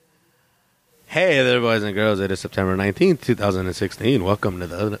Hey there, boys and girls. It is September 19th, 2016. Welcome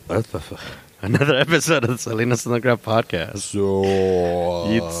to another episode of the Salinas on the Ground podcast. So...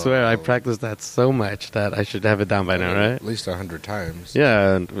 You'd swear I practiced that so much that I should have it down by now, right? At least 100 times.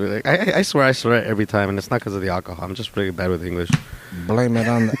 Yeah. And I swear it every time, and it's not because of the alcohol. I'm just really bad with English. Blame it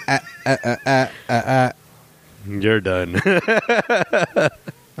on the... You're done.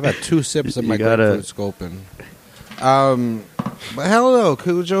 I've had 2 sips of my gotta- grapefruit scoping. But hello,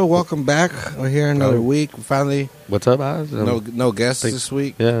 Cujo. Welcome back. We're here another week. Finally, What's up, Oz? no guests this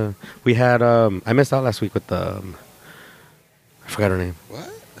week. Yeah. We had, I missed out last week with the, I forgot her name.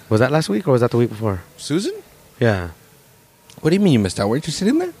 What? Was that last week or was that the week before? Susan? Yeah. What do you mean you missed out? Weren't you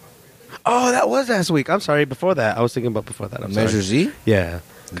sitting there? Oh, that was last week. I'm sorry. Before that. I was thinking about before that. I'm Measure sorry. Z? Yeah.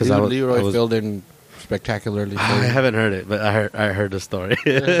 Because Leroy filled in spectacularly. I haven't heard it, but I heard the story.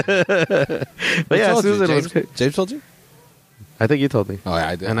 But yeah, Susan was good. James told you? I think you told me. Oh, yeah,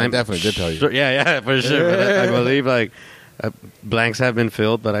 I did. And I I'm definitely did tell you. Sure, yeah, for sure. But I believe blanks have been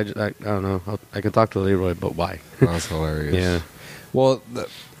filled, but I don't know. I can talk to Leroy, but why? That's hilarious. Yeah. Well,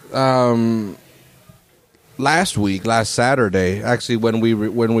 last Saturday, actually, when we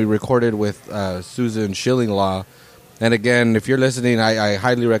recorded with Susan Schillinglaw, and again, if you're listening, I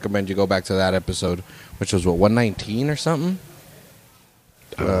highly recommend you go back to that episode, which was 119 or something.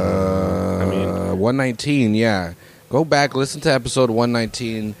 119, yeah. Go back, listen to episode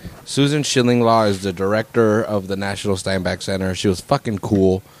 119. Susan Schillinglaw is the director of the National Steinbeck Center. She was fucking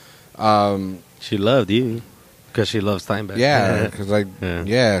cool. She loved you because she loves Steinbeck. Yeah, because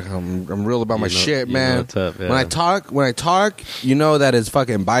I'm real about my shit, man. What's up, yeah. When I talk, you know that it's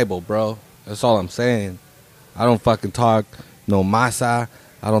fucking Bible, bro. That's all I'm saying. I don't fucking talk no masa.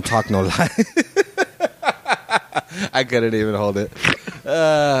 I don't talk no lie. I couldn't even hold it.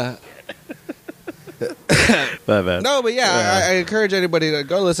 My bad. No, but yeah, I encourage anybody to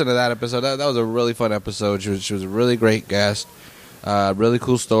go listen to that episode. That was a really fun episode. She was a really great guest. Really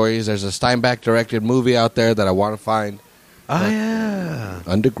cool stories. There's a Steinbeck directed movie out there that I want to find. Oh, yeah.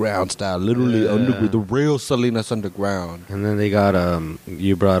 Underground style. Literally the real Salinas Underground. And then they got,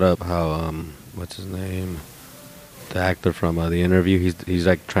 you brought up how, what's his name? The actor from The Interview. He's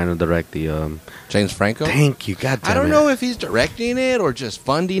like trying to direct the, James Franco? Thank you. God damn it. I don't know if he's directing it or just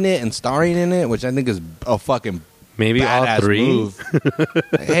funding it and starring in it, which I think is a fucking maybe all badass three. Move.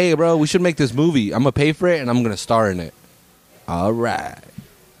 Hey, bro, we should make this movie. I'm going to pay for it, and I'm going to star in it. All right.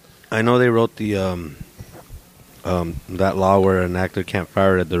 I know they wrote the that law where an actor can't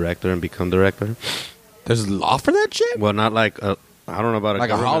fire a director and become director. There's a law for that shit? Well, not like I don't know about like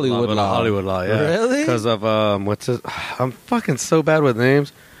a Hollywood law, but law. a Hollywood law, yeah. Really? Because of what's his? I'm fucking so bad with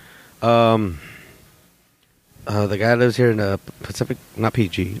names. The guy lives here in the Pacific, not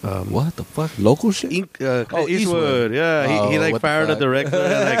PG. What the fuck? Local shit? Eastwood. Yeah, he like fired a director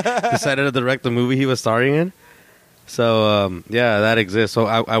and like decided to direct the movie he was starring in. So yeah, that exists. So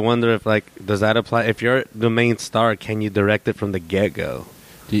I wonder if like does that apply? If you're the main star, can you direct it from the get go?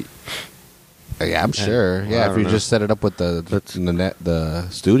 Yeah, I'm sure. Yeah, if you just set it up with the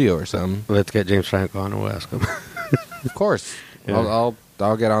studio or something. Let's get James Franco on and we'll ask him. Of course, Yeah.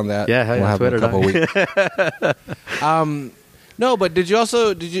 I'll get on that. Yeah, we'll have Twitter, in a couple weeks. No, but did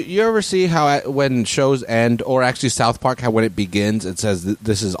you ever see how when shows end, or actually South Park, how when it begins it says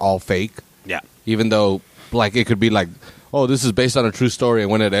this is all fake? Yeah. Even though like it could be like, oh, this is based on a true story,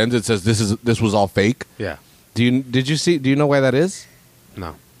 and when it ends it says this was all fake. Yeah. Do you know why that is?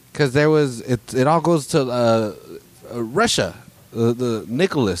 No. Because it all goes to Russia, the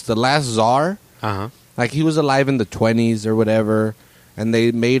Nicholas, the last czar. Uh-huh. Like he was alive in the 20s or whatever, and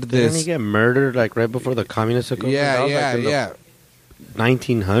they made this. Didn't he get murdered like right before the communists took over? Yeah, That was, like, in the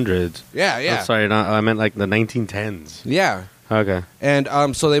 1900s. Yeah. Oh, sorry, I meant like the 1910s. Yeah. Okay. And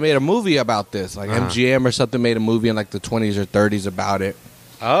so they made a movie about this, like MGM or something made a movie in like the 20s or 30s about it.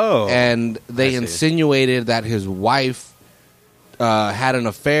 Oh. And they insinuated that his wife had an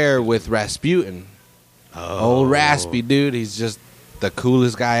affair with Rasputin. Oh. Old Raspy, dude. He's just the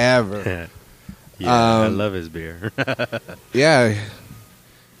coolest guy ever. I love his beer. Yeah.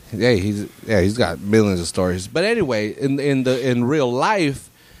 He's got millions of stories. But anyway, in real life,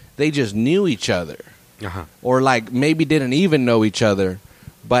 they just knew each other. Uh-huh. Or like maybe didn't even know each other.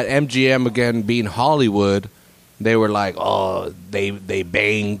 But MGM, again, being Hollywood, they were like, oh, they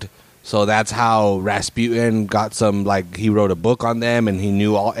banged. So that's how Rasputin got some, like, he wrote a book on them, and he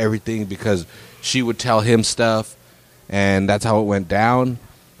knew everything because she would tell him stuff, and that's how it went down.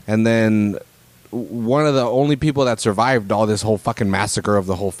 And then one of the only people that survived all this whole fucking massacre of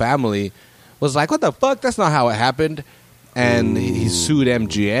the whole family was like, what the fuck? That's not how it happened. And he sued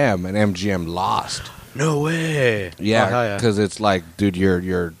MGM, and MGM lost. No way. Yeah, because it's like, dude,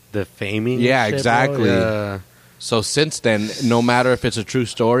 you're defaming. Yeah, shit, exactly. Yeah. So since then, no matter if it's a true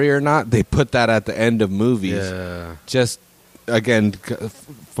story or not, they put that at the end of movies. Yeah. Just again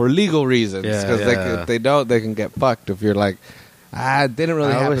for legal reasans, because they can get fucked if you're like, it didn't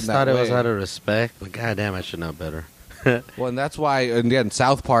really happen that way. I always thought it was out of respect, but goddamn, I should know better. Well, and that's why, again,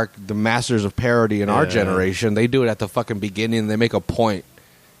 South Park, the masters of parody in our generation, they do it at the fucking beginning. They make a point.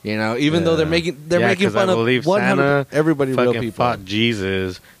 You know, even though they're making fun of 100 everybody, real people fought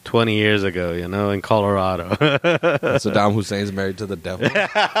Jesus 20 years ago, you know, in Colorado. Saddam Hussein's married to the devil.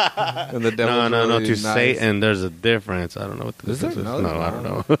 And the devil no, to Satan. There's a difference. I don't know what the difference is. No, I don't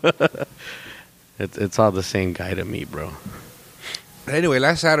know. It's all the same guy to me, bro. Anyway,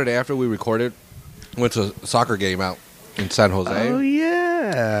 last Saturday after we recorded, went to a soccer game out in San Jose. Oh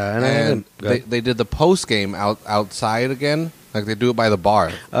yeah, and they did the post game outside again. Like they do it by the bar.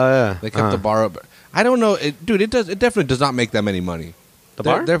 Oh yeah, they kept the bar up. I don't know, dude. It definitely does not make them any money. The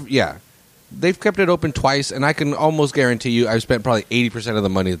bar? Yeah, they've kept it open twice, and I can almost guarantee you, I've spent probably 80% of the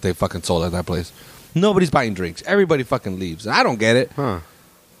money that they fucking sold at that place. Nobody's buying drinks. Everybody fucking leaves. I don't get it. Huh?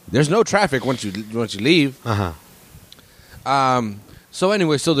 There's no traffic once you leave. So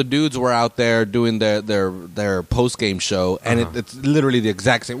anyway, so the dudes were out there doing their post game show, and it's literally the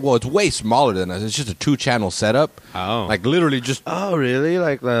exact same. Well, it's way smaller than us. It's just a 2-channel setup. Oh, like literally just. Oh, really?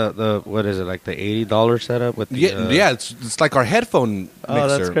 Like the what is it? Like the $80 setup with the, yeah. It's like our headphone mixer. Oh,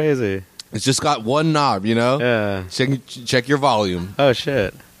 that's crazy. It's just got one knob, you know. Yeah. Check your volume. Oh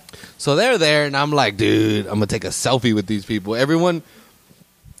shit. So they're there, and I'm like, dude, I'm gonna take a selfie with these people. Everyone,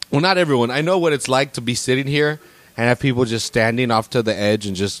 well, not everyone. I know what it's like to be sitting here and have people just standing off to the edge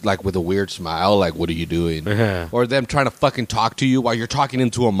and just like with a weird smile, like, what are you doing? Yeah. Or them trying to fucking talk to you while you're talking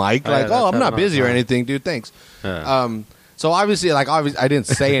into a mic, like, I'm not busy or anything, dude, thanks. Yeah. So obviously, I didn't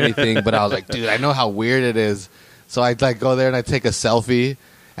say anything, but I was like, dude, I know how weird it is. So I like go there and I take a selfie,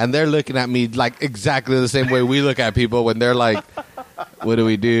 and they're looking at me like exactly the same way we look at people when they're like, what do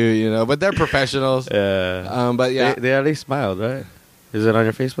we do? You know, but they're professionals. Yeah. But yeah, they at least smiled, right? Is it on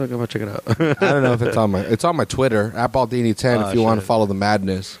your Facebook? I'm gonna check it out. I don't know if it's on my Twitter, @Baldini10, if you want to follow the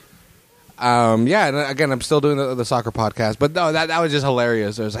madness. Yeah, and again, I'm still doing the soccer podcast, but no, that was just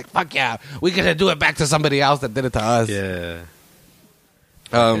hilarious. I was like, fuck yeah, we gotta do it back to somebody else that did it to us. Yeah.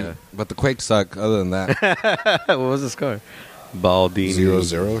 But the Quakes suck. Other than that, what was the score? Baldini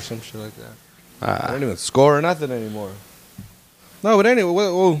 0-0 or some shit like that. I don't even score or nothing anymore. No, but anyway,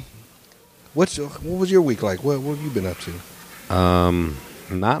 what was your week like? What have you been up to?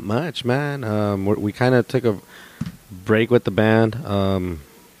 Not much, man. We kind of took a break with the band.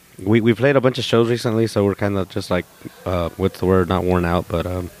 We played a bunch of shows recently, so we're kind of just like, what's the word? Not worn out, but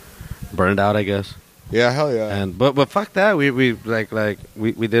burned out, I guess. Yeah, hell yeah. And but fuck that. We did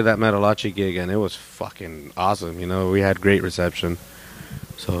that Metalachi gig, and it was fucking awesome. You know, we had great reception.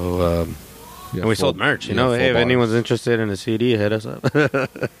 So and we sold merch. You know, hey, if anyone's interested in a CD, hit us up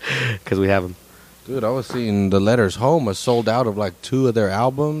because we have them. Dude, I was seeing The Letters Home was sold out of like 2 of their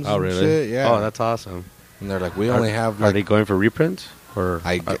albums. Oh, really? Shit. Yeah. Oh, that's awesome. And they're like, we only have. Are they going for reprints? Or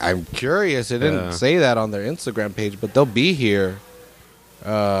I'm curious. They didn't say that on their Instagram page, but they'll be here.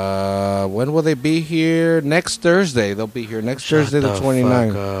 When will they be here? Next Thursday. They'll be here next Thursday, the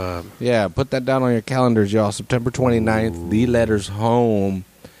 29th. Yeah, put that down on your calendars, y'all. September 29th. Ooh. The Letters Home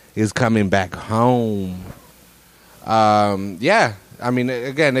is coming back home. Yeah. I mean,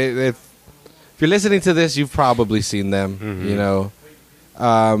 again, if you're listening to this, you've probably seen them, you know.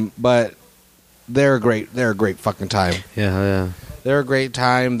 But they're a great fucking time. Yeah. They're a great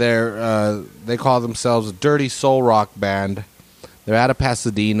time. They call themselves a dirty soul rock band. They're out of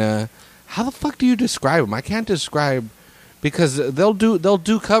Pasadena. How the fuck do you describe them? I can't describe, because they'll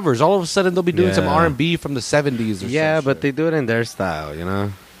do covers. All of a sudden they'll be doing some R&B from the 70s or yeah, but they do it in their style, you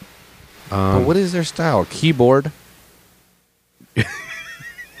know. But what is their style? Keyboard? Is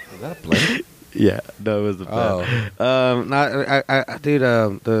that a play? Yeah, no, it was the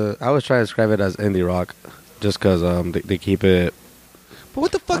I was trying to describe it as indie rock, just because they keep it. But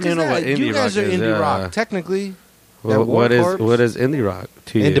what the fuck is that? You guys are indie rock, technically. Well, what is indie rock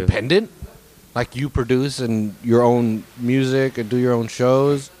to you? Independent, like you produce and your own music and do your own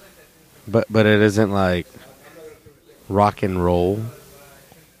shows. But it isn't like rock and roll,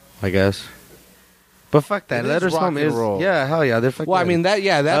 I guess. But fuck that. Letters Home is hell yeah. They're fucking. Well, I mean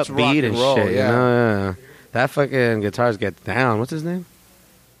that's rock and roll. Shit, yeah. You know? Yeah. That fucking guitarist gets down. What's his name?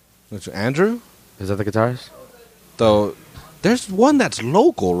 It's Andrew. Is that the guitarist? Though, there's one that's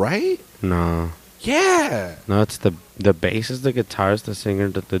local, right? No. Yeah. No, it's the bassist, the guitarist, the singer,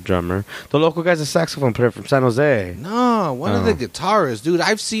 the drummer. The local guy's a saxophone player from San Jose. No, one of the guitarists, dude.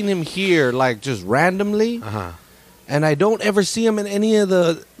 I've seen him here, like, just randomly. Uh-huh. And I don't ever see him in any of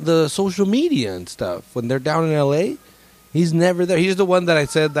the social media and stuff. When they're down in L.A., he's never there. He's the one that I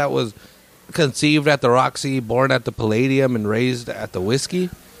said that was conceived at the Roxy, born at the Palladium, and raised at the Whiskey.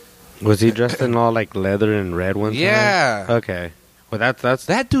 Was he dressed in all, like, leather and red one time? Yeah. Okay. Well, that's...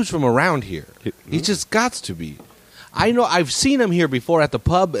 That dude's from around here. He just gots to be. I know I've seen him here before at the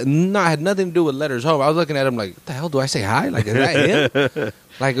pub, and I had nothing to do with Letters Home. I was looking at him like, what the hell, do I say hi? Like, is that him?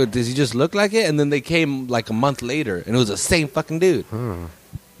 Like, does he just look like it? And then they came like a month later, and it was the same fucking dude. And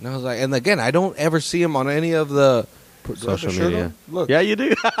I was like, and again, I don't ever see him on any of the social media. Look. Yeah, you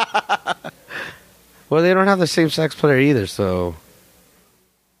do. Well, they don't have the same sax player either, so...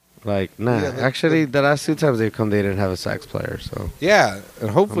 Like, nah. Yeah, actually, the last 2 times they've come, they didn't have a sax player, so... Yeah, and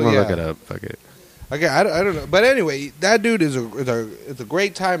hopefully, I'm gonna look it up. Fuck it. Okay, I don't know. But anyway, that dude is it's a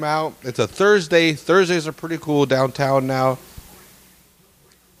great time out. It's a Thursday. Thursdays are pretty cool downtown now.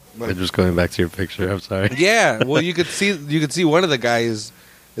 I'm just going back to your picture. I'm sorry. Yeah, well, you could see one of the guys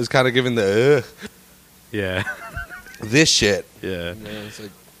is kind of giving the Yeah. this shit. Yeah. It's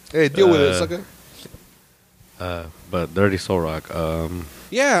like, hey, deal with it, sucker. But Dirty Soul Rock.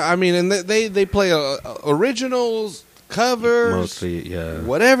 Yeah, I mean, and they play originals, covers, Mostly, yeah.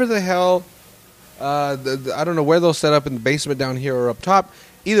 whatever the hell. I don't know where they'll set up in the basement down here or up top.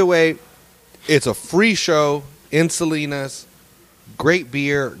 Either way, it's a free show in Salinas. Great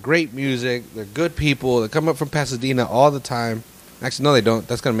beer, great music. They're good people. They come up from Pasadena all the time. Actually, no, they don't.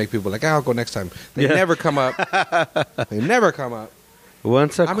 That's going to make people like, I'll go next time. They never come up. They never come up.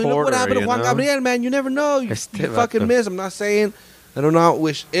 Once a quarter, look what happened to Juan Gabriel, man. You never know. You fucking miss. I'm not saying I do not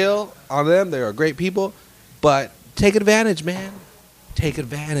wish ill on them. They are great people. But take advantage, man. Take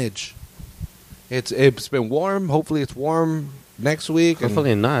advantage. It's been warm. Hopefully it's warm next week.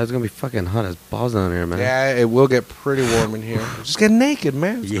 Hopefully not. It's going to be fucking hot as balls down here, man. Yeah, it will get pretty warm in here. Just get naked,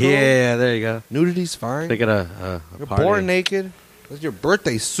 man. It's yeah, cool. There you go. Nudity's fine. They get a You're party. born naked. That's your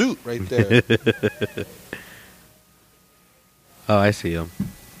birthday suit right there. Oh, I see him.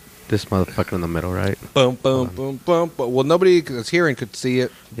 This motherfucker in the middle, right? Boom, boom, boom, boom. But, well, nobody that's hearing could see it.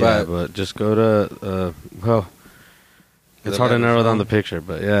 Yeah, but just go to, it's hard to narrow down the picture,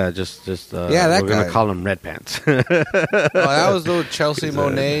 but yeah, just that we're going guy. to call him Red Pants. that was the Chelsea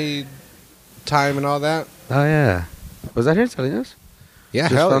Monet time and all that. Oh, yeah. Was that here in Salinas? Yeah,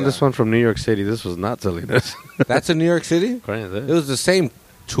 Just hell found yeah. this one from New York City. This was not Salinas. That's in New York City? According to this. It was the same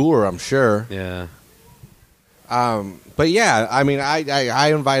tour, I'm sure. Yeah. But yeah, I mean, I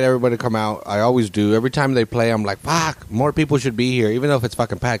invite everybody to come out. I always do. Every time they play, I'm like, fuck, more people should be here, even though if it's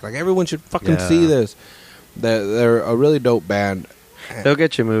fucking packed. Like, everyone should fucking see this. They're a really dope band. They'll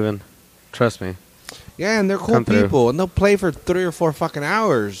get you moving. Trust me. Yeah, and they're cool people. And they'll play for 3 or 4 fucking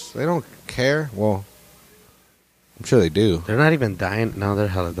hours. They don't care. Well, I'm sure they do. They're not even dying. No, they're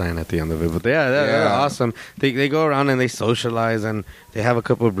hella dying at the end of it. But they're awesome. They go around and they socialize and they have a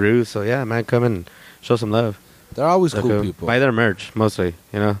couple of brews. So yeah, man, come and show some love. They're always cool people. Buy their merch, mostly,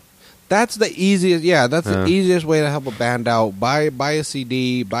 you know. That's the easiest. Yeah, that's the easiest way to help a band out. Buy a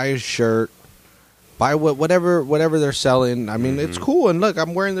CD, buy a shirt, buy whatever they're selling. I mean, it's cool. And look,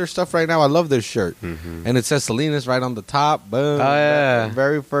 I'm wearing their stuff right now. I love this shirt, and it says Salinas right on the top. Boom! Oh yeah,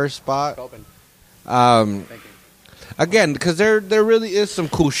 very first spot. Again, because there really is some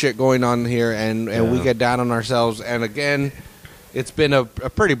cool shit going on here, and we get down on ourselves. And again, it's been a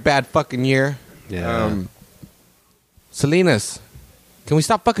pretty bad fucking year. Yeah. Salinas, can we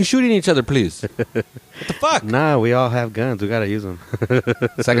stop fucking shooting each other, please? What the fuck? Nah, we all have guns. We gotta use them.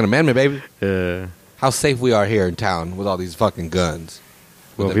 Second Amendment, baby. Yeah. How safe we are here in town with all these fucking guns.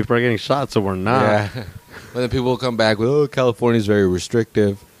 Well, people are getting shot, so we're not. Yeah. But then people will come back with, oh, California's very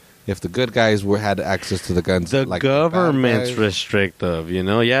restrictive. If the good guys had access to the guns, the like government's the restrictive, you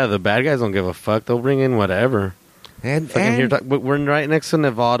know? Yeah, the bad guys don't give a fuck. They'll bring in whatever. But we're right next to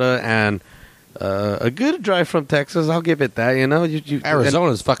Nevada and a good drive from Texas. I'll give it that, you know?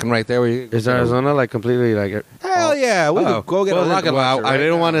 Arizona's fucking right there. Is Arizona like completely like... Hell yeah. We could go get a rocket launcher. I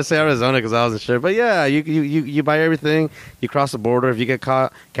didn't want to say Arizona because I wasn't sure. But yeah, you buy everything. You cross the border. If you get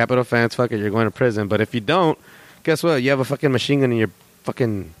caught, capital offense, fuck it, you're going to prison. But if you don't, guess what? You have a fucking machine gun in your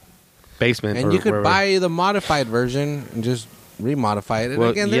fucking basement. And you could buy the modified version and just remodify it. And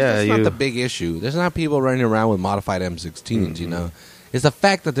again, that's not the big issue. There's not people running around with modified M16s, you know? It's the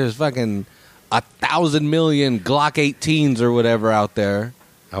fact that there's fucking 1,000 million Glock 18s or whatever out there.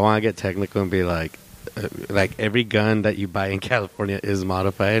 I want to get technical and be like every gun that you buy in California is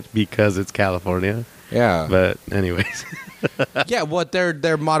modified because it's California. Yeah. But anyways. Yeah, what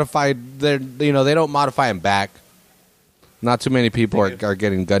they're modified. They don't modify them back. Not too many people are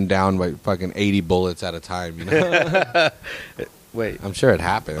getting gunned down by fucking 80 bullets at a time. You know? Wait, I'm sure it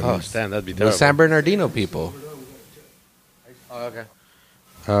happens. oh damn, that'd be terrible. The San Bernardino people. Oh, okay.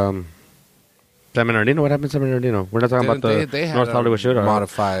 San Bernardino. What happened to San Bernardino? We're not talking about the had North Hollywood shooter.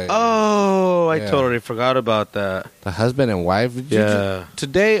 Modified. Oh, I Yeah. totally forgot about that. The husband and wife. Yeah.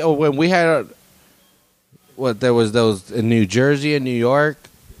 Today, when we had there was those in New Jersey and New York.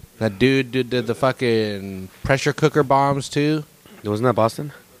 That dude did the fucking pressure cooker bombs too. Wasn't that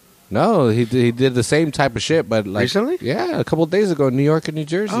Boston? No, he did the same type of shit, but like Recently? Yeah, a couple of days ago in New York and New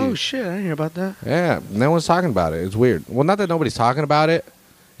Jersey. Oh shit, I didn't hear about that. Yeah, no one's talking about it. It's weird. Well, not that nobody's talking about it.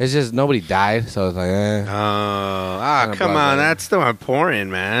 It's just nobody died, so it's like, Oh, come on, that's still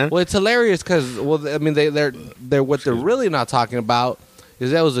important, man. Well, it's hilarious because, I mean, they're what they're really not talking about is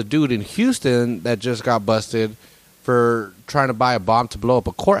there was a dude in Houston that just got busted for trying to buy a bomb to blow up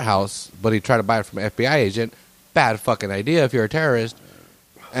a courthouse, but he tried to buy it from an FBI agent. Bad fucking idea if you're a terrorist.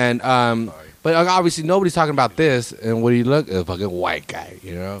 And but obviously nobody's talking about this. And what do you look? A fucking white guy,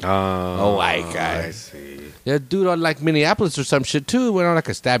 you know? Oh, a white guy. I see. Yeah, dude on like Minneapolis or some shit too went on like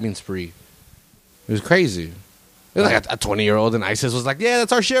a stabbing spree. It was crazy. It was like a 20-year-old and ISIS was like, yeah,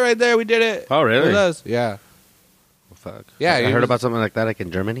 that's our shit right there. We did it. Oh, really? It was. Yeah. Well, fuck. Yeah, I heard about something like that, like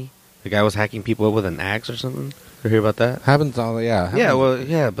in Germany. The guy was hacking people up with an axe or something. You hear about that? Happens all, yeah. Happens. Yeah, well,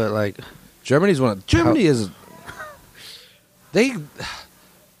 yeah, but like Germany's Germany is their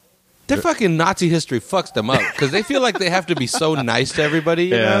fucking Nazi history fucks them up because they feel like they have to be so nice to everybody.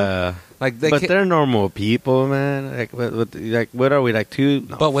 You know? Like they're normal people, man. Like, what are we like two?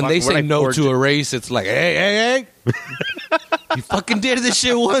 No, but when they say like no to a race, it's like, hey, you fucking did this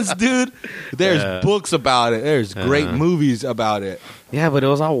shit once, dude. There's books about it. There's great movies about it. Yeah, but it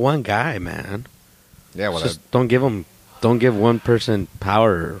was all one guy, man. Yeah, well, just don't give one person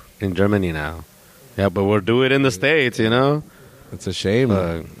power in Germany now. Yeah, but we'll do it in the States, you know. It's a shame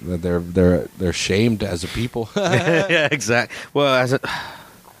that they're shamed as a people. Yeah, exactly. Well,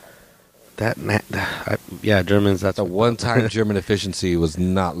 Germans. That's a one-time German efficiency was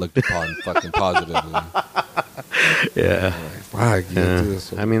not looked upon fucking positively. Yeah. Wow, you do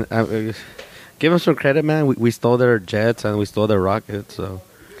this. I mean, give them some credit, man. We stole their jets and we stole their rockets, so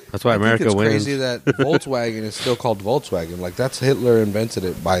that's why America wins. It's crazy that Volkswagen is still called Volkswagen. Like that's Hitler invented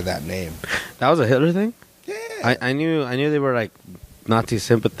it by that name. That was a Hitler thing? Yeah. I knew they were like Nazi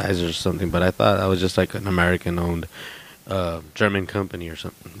sympathizers or something, but I thought that was just like an American-owned German company or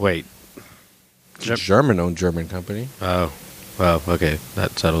something. Wait. German-owned German company. Oh. Well, okay.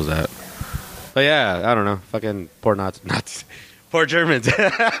 That settles that. But yeah, I don't know. Fucking poor Nazis. Poor Germans.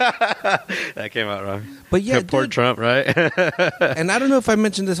 That came out wrong. But yeah, poor dude. Trump, right? And I don't know if I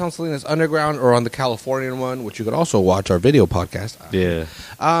mentioned this on Salinas Underground or on the Californian one, which you could also watch our video podcast. Yeah.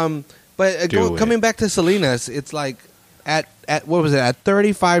 But coming back to Salinas, it's like at what was it? At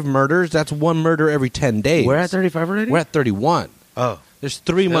 35 murders, that's one murder every 10 days. We're at 35 already? We're at 31. Oh. There's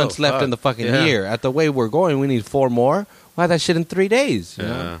 3 months left in the fucking year. At the way we're going, we need 4 more. We'll have that shit in 3 days. You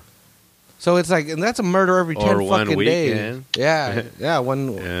know? So it's like, and that's a murder every 10 fucking days. Yeah, yeah,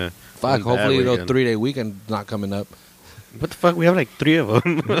 one. Yeah. Fuck, hopefully the 3-day weekend's not coming up. What the fuck? We have like 3 of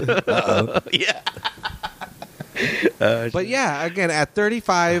them. Uh-oh. Yeah. But yeah, again, at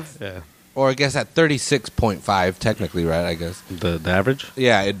 35, or I guess at 36.5, technically, right, I guess. The average?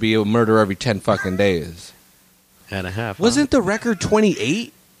 Yeah, it'd be a murder every 10 fucking days. And a half. Wasn't the record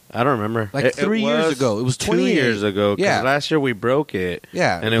 28? I don't remember. Like 3 years ago. It was 28. 2 years ago. Yeah. Last year we broke it.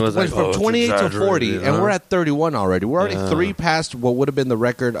 Yeah. And it was like, from 28 to 40, and we're at 31 already. We're already 3 past what would have been the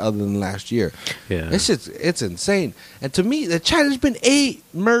record other than last year. Yeah. It's insane. And to me, there's been 8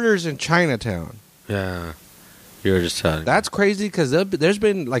 murders in Chinatown. Yeah. You were just telling. That's crazy because there's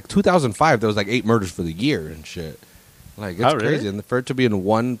been, like, 2005, there was like 8 murders for the year and shit. Like, it's crazy. And for it to be in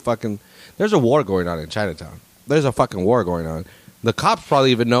one fucking... There's a war going on in Chinatown. There's a fucking war going on. The cops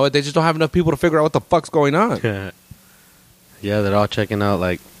probably even know it. They just don't have enough people to figure out what the fuck's going on. Yeah, they're all checking out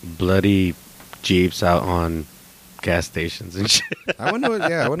like bloody Jeeps out on gas stations and shit. I wonder what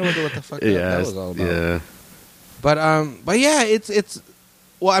the fuck that was all about. Yeah. But yeah, it's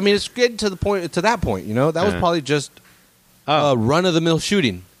well, I mean, it's getting to that point, you know. That was probably just a run of the mill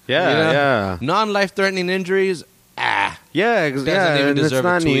shooting. Yeah, you know? yeah. Non-life threatening injuries. Yeah, even deserve it's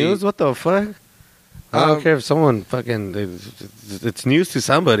not news. What the fuck? I don't care if someone fucking... It's news to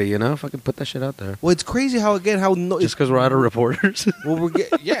somebody, you know? Fucking put that shit out there. Well, it's crazy just just because we're out of reporters? Well,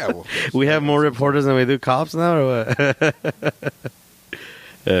 we have more reporters than we do cops now, or what?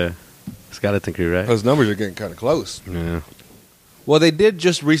 Yeah. It's got to think you're right. Those numbers are getting kind of close. Yeah. Well, they did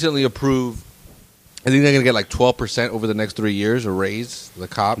just recently approve I think they're going to get like 12% over the next 3 years, a raise, the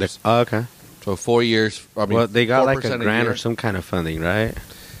cops. Okay. So 4 years. I mean, well, they got like a 4% grant year. or some kind of funding, right?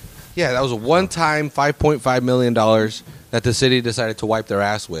 Yeah, that was a one-time $5.5 million that the city decided to wipe their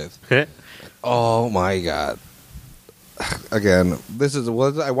ass with. Oh, my God. Again, this is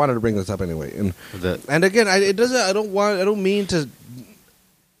what I wanted to bring this up anyway. And again, I don't mean to...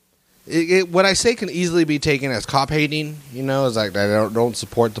 what I say can easily be taken as cop hating, you know, it's like I don't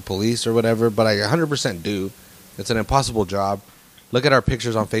support the police or whatever, but I 100% do. It's an impossible job. Look at our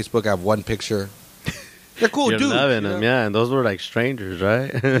pictures on Facebook. I have one picture. They're cool You're dudes. loving them, yeah, and those were like strangers,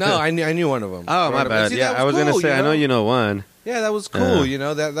 right? No, I knew one of them. Oh, my bad. See, yeah, I was cool, gonna say, I know you know one. Yeah, that was cool. You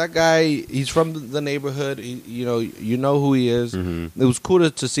know that guy. He's from the neighborhood. You know who he is. Mm-hmm. It was cool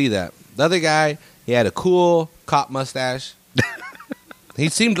to see that. The other guy, he had a cool cop mustache. He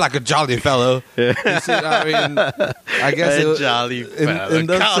seemed like a jolly fellow. I mean, I guess a jolly fellow. In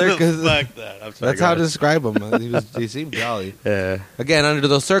those circumstances, like that. that's how to describe him. He seemed jolly. Yeah. Again, under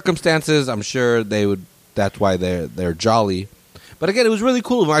those circumstances, I'm sure they would. That's why they're jolly. But again, it was really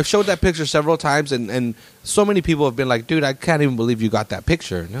cool. I've showed that picture several times, and so many people have been like, "Dude, I can't even believe you got that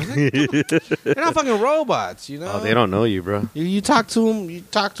picture." And I was like, "Dude, they're not fucking robots, you know." Oh, they don't know you, bro. You talk to them. You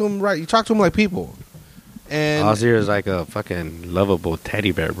talk to them right. You talk to them like people. And Ozzy is like a fucking lovable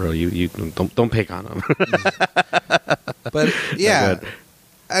teddy bear, bro. You don't pick on him. But yeah,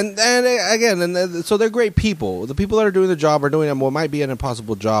 and again, so they're great people. The people that are doing the job are doing what might be an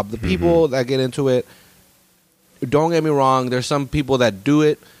impossible job. The people that get into it, don't get me wrong. There's some people that do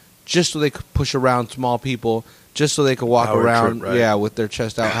it just so they could push around small people, just so they could walk Power around, trip, right? with their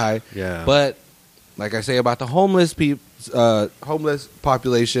chest out high. Yeah. But like I say about the homeless homeless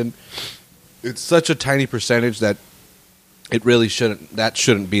population, it's such a tiny percentage that it really shouldn't. That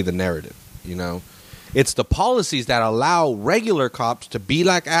shouldn't be the narrative. You know, it's the policies that allow regular cops to be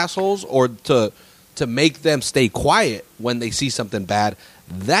like assholes or to make them stay quiet when they see something bad.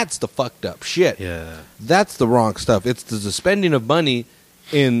 That's the fucked up shit. Yeah. That's the wrong stuff. It's the spending of money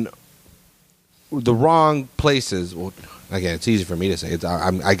in the wrong places. Well, again, it's easy for me to say.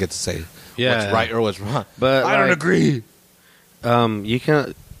 I get to say what's right or what's wrong. But I don't agree. You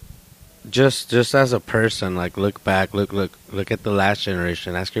can just as a person, like look back, look at the last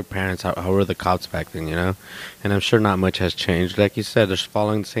generation. Ask your parents how were the cops back then, you know? And I'm sure not much has changed. Like you said, they're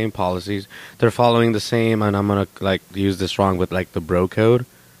following the same policies. They're following the same, and I'm gonna like use this wrong, but like the bro code,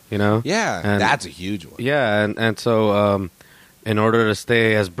 you know? Yeah, and that's a huge one. Yeah, and so in order to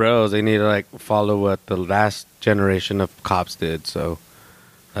stay as bros, they need to like follow what the last generation of cops did. So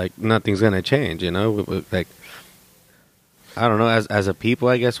like nothing's gonna change, you know? Like, I don't know. As a people,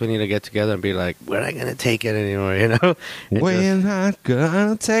 I guess we need to get together and be like, we're not gonna take it anymore, you know? We're not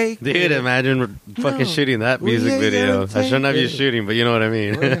gonna take it. Dude, imagine fucking shooting that music video. I shouldn't have you shooting, but you know what I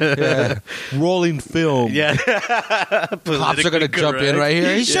mean. Yeah. Rolling film. Yeah. Cops are gonna jump in right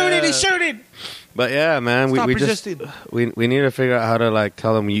here. He's shooting. He's shooting. But yeah, man, Stop we resisting. we need to figure out how to like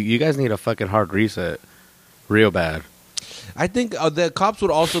tell them you guys need a fucking hard reset, real bad. I think the cops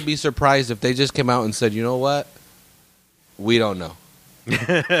would also be surprised if they just came out and said, you know what? We don't know.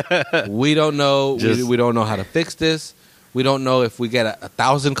 We don't know. We don't know how to fix this. We don't know if we get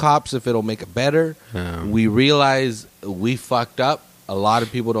 1,000 cops, if it'll make it better. We realize we fucked up. A lot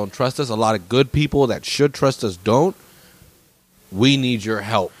of people don't trust us. A lot of good people that should trust us don't. We need your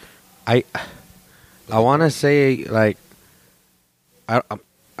help. I want to say, like, I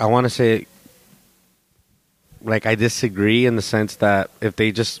want to say, like, I disagree in the sense that if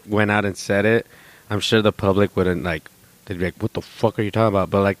they just went out and said it, I'm sure the public wouldn't, like, they'd be like, what the fuck are you talking about?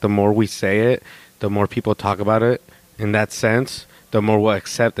 But, like, the more we say it, the more people talk about it in that sense, the more we'll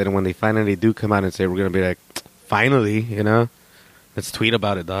accept it. And when they finally do come out and say, we're going to be like, finally, you know? Let's tweet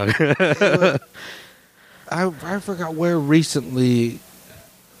about it, dog. I forgot where recently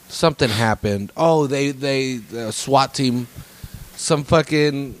something happened. Oh, the SWAT team, some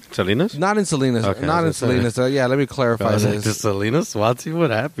fucking... Salinas? Not in Salinas. Okay, not in Salinas. Yeah, let me clarify this. Like, the Salinas SWAT team? What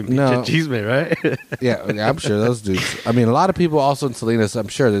happened? No. Cheese man, right? Yeah, I'm sure those dudes. I mean, a lot of people also in Salinas, I'm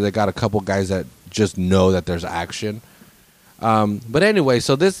sure that they got a couple guys that just know that there's action. But anyway,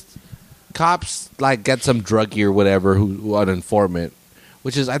 so this cops like get some druggie or whatever who an informant,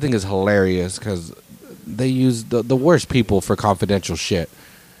 which is I think is hilarious because they use the worst people for confidential shit.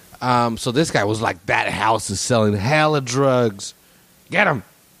 So this guy was like, that house is selling hella drugs. Get him.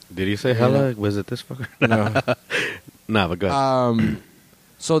 Did he say hella? Yeah. Was it this fucker? No. No, but go ahead.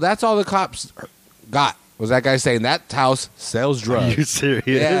 So that's all the cops got. Was that guy saying that house sells drugs? Are you serious?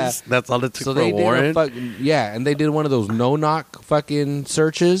 Yeah. That's all it took so for a warrant? Yeah, and they did one of those no-knock fucking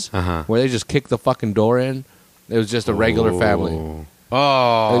searches where they just kicked the fucking door in. It was just a regular family.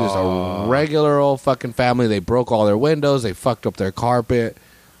 Oh. They're just a regular old fucking family. They broke all their windows. They fucked up their carpet.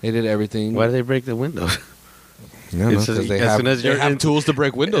 They did everything. Why did they break the windows? No, because they have tools to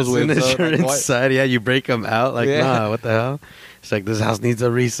break windows with. As soon as you're inside, yeah, you break them out. Like, nah, what the hell? It's like, this house needs a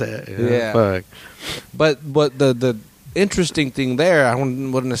reset. Yeah. Fuck. But the interesting thing there, I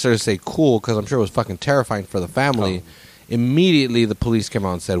wouldn't necessarily say cool, because I'm sure it was fucking terrifying for the family. Immediately, the police came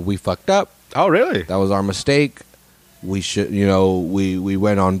out and said, we fucked up. Oh, really? That was our mistake. We should, we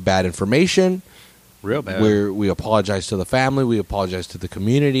went on bad information. Real bad. We apologized to the family. We apologized to the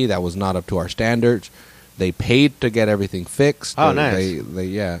community. That was not up to our standards. They paid to get everything fixed. Oh, nice.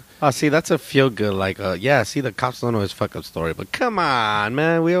 Yeah. Oh, see, that's a feel good. Like, see, the cops don't know his fuck up story, but come on,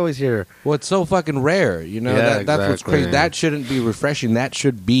 man, we always hear. Well, it's so fucking rare. That's what's crazy. That shouldn't be refreshing. That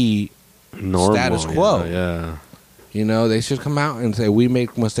should be normal, status quo. Yeah. They should come out and say we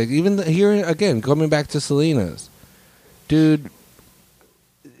make mistakes. Even here again, coming back to Salinas, dude.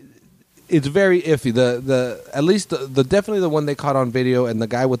 It's very iffy. At least the definitely the one they caught on video, and the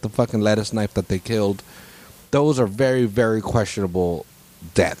guy with the fucking lettuce knife that they killed. Those are very, very questionable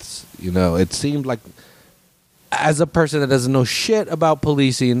deaths. It seemed like, as a person that doesn't know shit about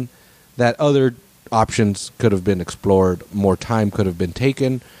policing, that other options could have been explored, more time could have been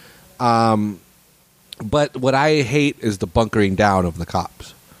taken. But what I hate is the bunkering down of the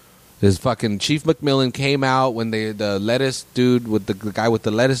cops. This fucking Chief McMillan came out when the lettuce dude with the guy with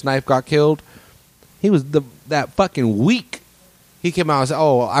the lettuce knife got killed. He was that fucking weak. He came out and said,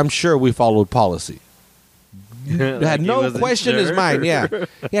 "Oh, I'm sure we followed policy." Had no question in his mind. Yeah,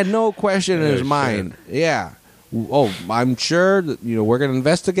 he had no question in his mind. Yeah. Oh, I'm sure that, we're going to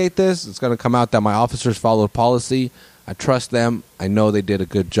investigate this. It's going to come out that my officers followed policy. I trust them. I know they did a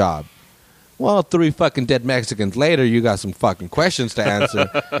good job. Well, 3 fucking dead Mexicans later, you got some fucking questions to answer.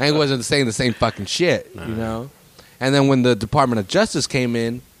 And he wasn't saying the same fucking shit, And then when the Department of Justice came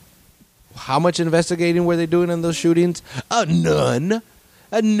in, how much investigating were they doing in those shootings? None.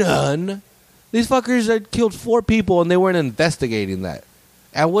 These fuckers had killed 4 people, and they weren't investigating that.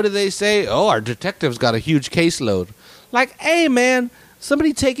 And what did they say? Oh, our detectives got a huge caseload. Like, hey, man,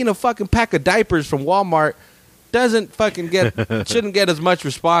 somebody taking a fucking pack of diapers from Walmart shouldn't get as much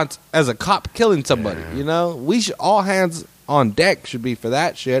response as a cop killing somebody. We should, all hands on deck should be for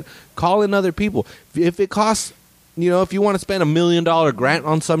that shit. Call in other people. If it costs, if you want to spend $1 million grant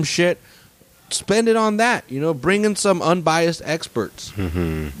on some shit, spend it on that. Bring in some unbiased experts.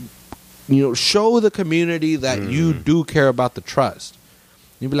 Mm-hmm. Show the community that you do care about the trust.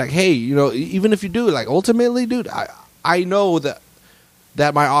 You'd be like, hey, even if you do, like, ultimately, dude, I know that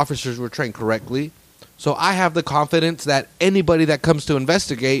my officers were trained correctly. So I have the confidence that anybody that comes to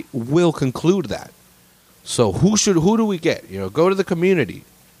investigate will conclude that. So who do we get? Go to the community.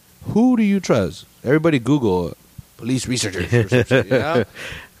 Who do you trust? Everybody Google police researchers or some shit,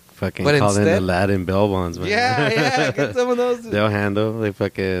 Fucking but call in the Aladdin bail bonds, man. Yeah, get some of those. They'll handle. They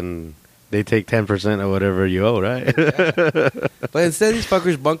take 10% of whatever you owe, right? Yeah. But instead, these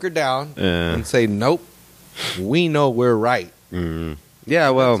fuckers bunker down and say, nope, we know we're right. Mm.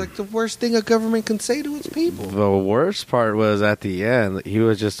 Yeah, well... It's like the worst thing a government can say to its people. The worst part was at the end, he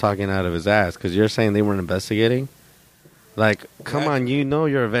was just talking out of his ass, because you're saying they weren't investigating? Like, come on,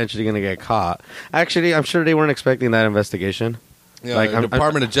 you're eventually going to get caught. Actually, I'm sure they weren't expecting that investigation. Yeah, like, the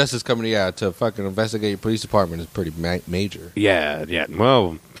Department of Justice coming to fucking investigate your police department is pretty major. Yeah.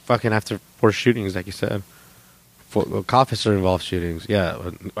 Well, fucking after 4 shootings, like you said. 4 officer-involved shootings,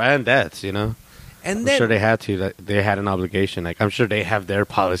 yeah. And deaths, And I'm sure they had to. They had an obligation. Like, I'm sure they have their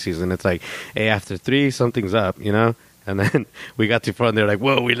policies, and it's like, hey, after 3, something's up, And then we got too far, and they're like,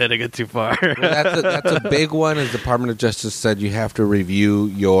 whoa, we let it get too far. Well, that's a big one. As the Department of Justice said, you have to review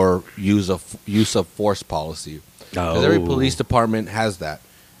your use of force policy. Because every police department has that.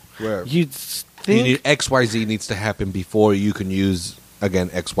 Where XYZ needs to happen before you can use, again,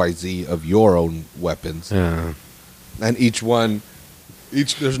 XYZ of your own weapons. Yeah. And there's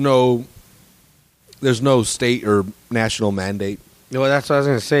no state or national mandate. Well, that's what I was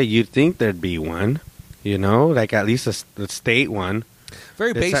going to say. You'd think there'd be one, like at least a state one.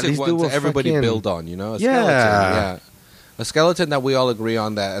 Very basic one to everybody build on, A skeleton, yeah. A skeleton that we all agree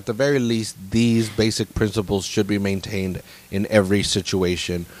on, that at the very least these basic principles should be maintained in every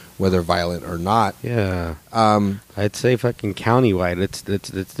situation, whether violent or not. Yeah. I'd say fucking countywide. Let's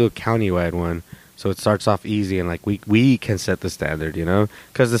do a countywide one. So it starts off easy, and like we can set the standard,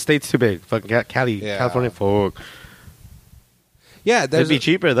 because the state's too big. Fucking California folk. Yeah, it'd be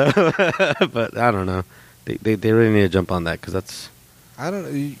cheaper though, but I don't know. They really need to jump on that, because that's. I don't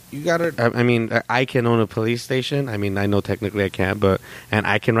know. You gotta. I mean, I can own a police station. I mean, I know technically I can't, and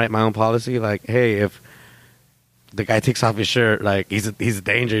I can write my own policy. Like, hey, if the guy takes off his shirt, like he's a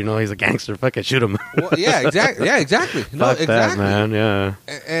danger, he's a gangster. Fucking shoot him. Well, yeah, exactly. Yeah, exactly. No, Fuck exactly, that, man. Yeah,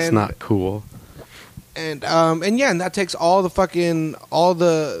 and, it's not cool. And that takes all the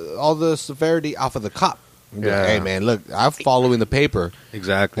severity off of the cop. Yeah. Hey man, look, I'm following the paper.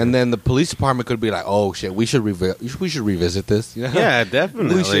 Exactly. And then the police department could be like, "Oh shit, we should revisit this." Yeah,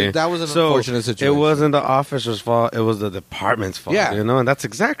 definitely. That was an unfortunate situation. It wasn't the officer's fault; it was the department's fault. Yeah. And that's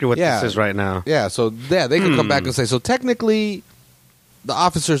exactly what this is right now. Yeah, so they could come back and say, so technically, the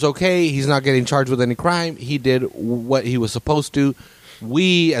officer's okay. He's not getting charged with any crime. He did what he was supposed to.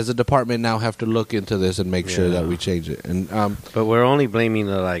 We, as a department, now have to look into this and make sure that we change it. And but we're only blaming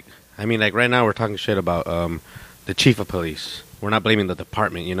right now we're talking shit about the chief of police. We're not blaming the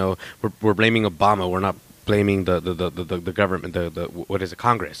department. We're blaming Obama. We're not blaming the government. What is it?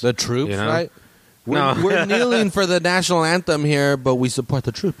 Congress. The troops, right? No. We're kneeling for the national anthem here, but we support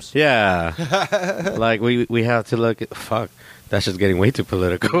the troops. Yeah, like we have to look at That's just getting way too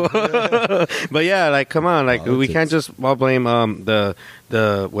political. But yeah, come on, we can't just all blame the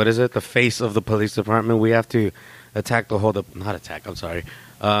what is it? The face of the police department. We have to attack the whole. Not attack. I'm sorry.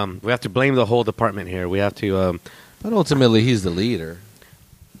 We have to blame the whole department here. We have to. But ultimately, he's the leader,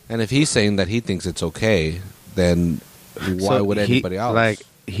 and if he's saying that he thinks it's okay, then why would anybody else?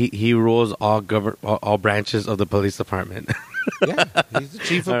 He rules all branches of the police department. Yeah, he's the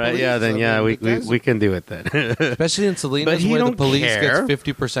chief of all right, police. yeah, then we can do it then. Especially in Salinas, where the police gets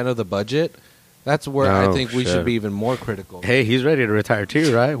 50% of the budget. That's where I think we should be even more critical. Hey, he's ready to retire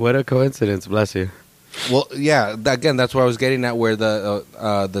too, right? What a coincidence! Bless you. Well, yeah. Again, that's where I was getting at, where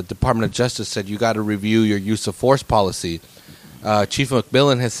the Department of Justice said you got to review your use of force policy. Chief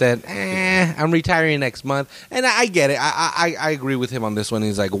McMillan has said, I'm retiring next month. And I get it. I agree with him on this one.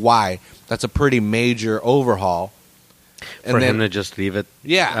 He's like, why? That's a pretty major overhaul. For him to just leave it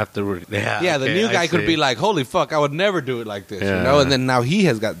afterward. Yeah, the new guy could be like, holy fuck, I would never do it like this. And then now he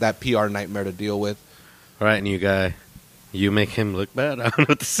has got that PR nightmare to deal with. All right, new guy. You make him look bad. I don't know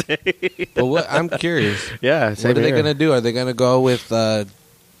what to say. Well, I'm curious. Yeah, what are they going to do? Are they going to go with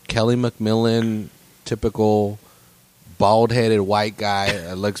Kelly McMillan, typical bald-headed white guy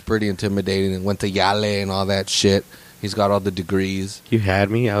that looks pretty intimidating and went to Yale and all that shit? He's got all the degrees. You had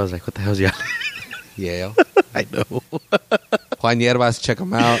me. I was like, what the hell's Yale? Yale. I know. Juan Hierbas, check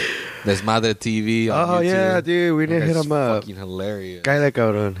him out. Desmadre TV on YouTube. Yeah, dude. We need to hit him up. Fucking hilarious. Guy that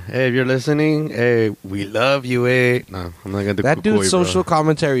cabrón. Hey, if you're listening, hey, we love you, eh? No, I'm not going to do that dude's social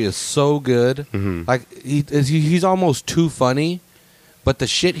commentary is so good. Mm-hmm. Like, he's almost too funny, but the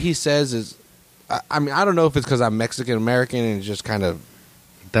shit he says is... I mean, I don't know if it's because I'm Mexican-American and it's just kind of...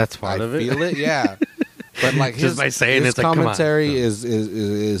 That's part of it. I feel it, yeah. But like just by saying his it's commentary like,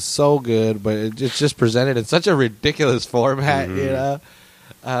 is so good, but it's just presented in such a ridiculous format,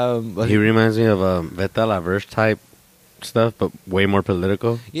 But he reminds me of Veta La Verge type stuff, but way more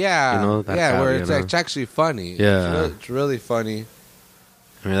political. Yeah, where it's actually funny. Yeah, it's really funny.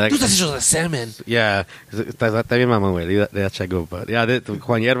 I mean, Tú estás hecho de semen. Yeah, está bien mamón, güey. That's a good, but yeah,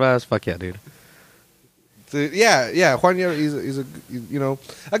 Juan Hierbas, fuck yeah, dude. Yeah, Juan Hierbas, he's a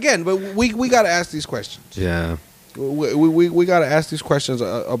again, but we got to ask these questions. Yeah, we got to ask these questions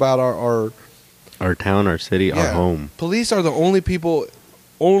about our town, our city, our home. Police are the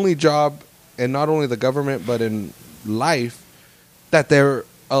only job, and not only the government, but in life, that they're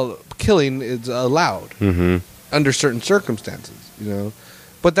killing is allowed under certain circumstances.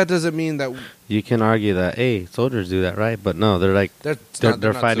 But that doesn't mean that you can argue that soldiers do that, right? But no, they're like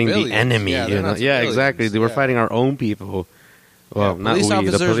they're fighting the enemy. Yeah, exactly. They were fighting our own people. Well, not police we,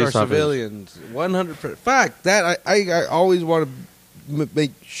 officers the police are officers. Civilians. 100%. Fact that I always want to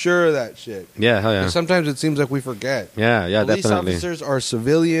make sure of that shit. Yeah, hell yeah. Sometimes it seems like we forget. Yeah, police definitely. Officers are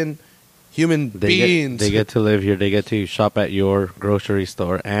civilian human beings. They get to live here. They get to shop at your grocery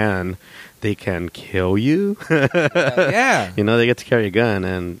store, and they can kill you. Yeah. They get to carry a gun,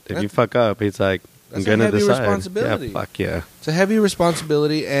 and if you fuck up, it's like, I'm going to decide. That's a heavy responsibility. Yeah, fuck yeah. It's a heavy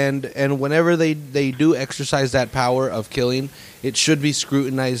responsibility, and whenever they do exercise that power of killing, it should be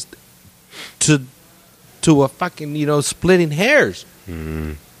scrutinized to a fucking, splitting hairs.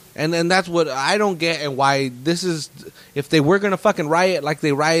 Mm. And that's what I don't get, and why this is... If they were going to fucking riot like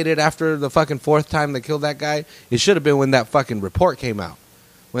they rioted after the fucking fourth time they killed that guy, it should have been when that fucking report came out.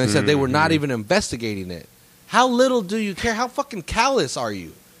 When they said they were not even investigating it. How little do you care? How fucking callous are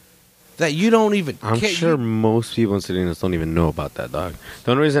you? That you don't even I'm sure most people in Salinas don't even know about that, dog.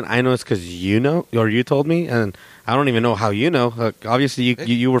 The only reason I know is because you told me, and I don't even know how you know. Obviously,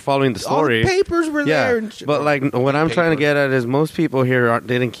 you were following the story. All the papers were there. And but like what I'm trying to get at is most people here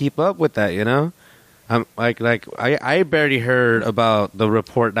didn't keep up with that, I'm I barely heard about the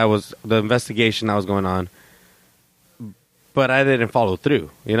report that was the investigation that was going on. but I didn't follow through.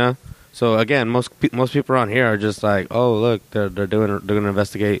 So again, most people around here are just like, oh look, they're going to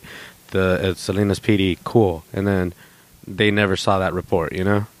investigate the Salinas PD, cool, and then they never saw that report.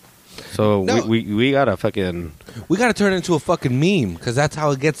 So No. we gotta fucking We gotta turn it into a fucking meme because that's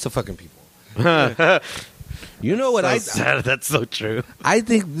how it gets to fucking people. You know what sad. That's so true. I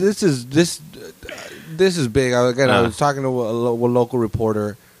think this is big. I was talking to a local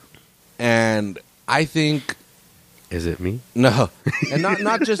reporter, and I think Is it me? no, and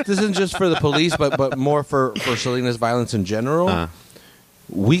not just this isn't just for the police, but more for Salinas violence in general.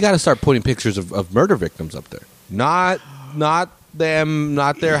 We got to start putting pictures of murder victims up there. Not them,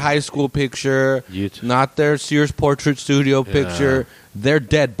 not their high school picture, not their Sears Portrait Studio picture. Their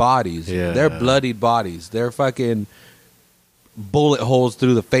dead bodies. Their bloodied bodies. Their fucking bullet holes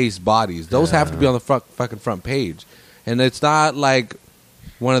through the face bodies. Those have to be on the fucking front page. And it's not like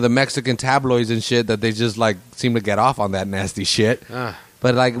one of the Mexican tabloids and shit that they just like seem to get off on that nasty shit.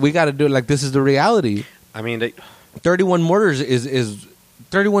 But like we got to do it like this is the reality. I mean, 31 murders is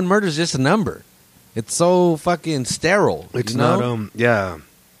 31 murders just a number. It's so fucking sterile. It's not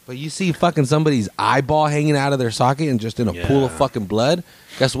But you see fucking somebody's eyeball hanging out of their socket and just in a pool of fucking blood.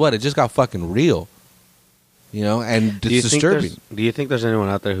 Guess what? It just got fucking real. And it's disturbing. Do you think there's anyone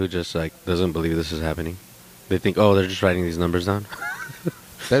out there who just like doesn't believe this is happening? They think, oh, they're just writing these numbers down.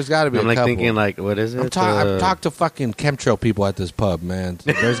 There's got to be. I'm a like couple. thinking, like, what is it? I've talked to fucking chemtrail people at this pub, man.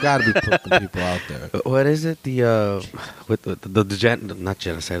 There's got to be fucking people out there. What is it? With not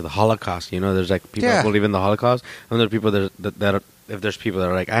genocide, the Holocaust. There's like people that believe in the Holocaust, and there are people that are, if there's people that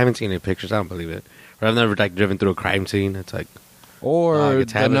are like, I haven't seen any pictures, I don't believe it, or I've never like driven through a crime scene. It's like, or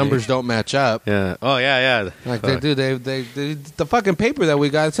the numbers don't match up. Yeah. Oh yeah. Like they do. They the fucking paper that we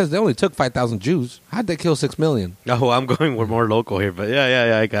got, it says they only took 5,000 Jews. How'd they kill 6 million? Oh, we're more local here, but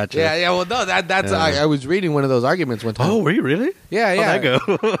yeah, I got you. Yeah. Well, no, that's I was reading one of those arguments one time. Oh, were you really? Yeah. How'd that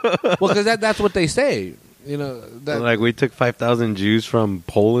go? Well, because that's what they say. Like we took 5,000 Jews from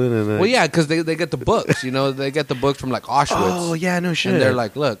Poland, and well, yeah, because they get the books. They get the books from like Auschwitz. Oh yeah, no shit. And they're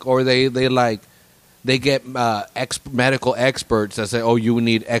like, look, or they get medical experts that say, oh, you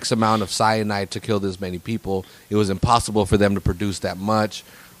need X amount of cyanide to kill this many people. It was impossible for them to produce that much.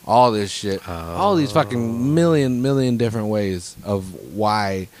 All this shit. All these fucking million different ways of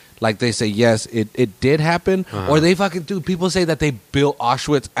why. Like they say, yes, it did happen. Or they fucking do. People say that they built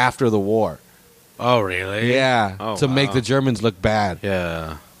Auschwitz after the war. Oh, really? Yeah. To make the Germans look bad.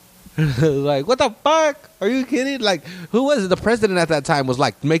 Yeah. Like, what the fuck? Are you kidding? Like, who was it? The president at that time was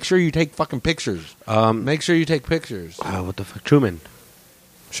like, make sure you take fucking pictures. Make sure you take pictures. What the fuck? Truman.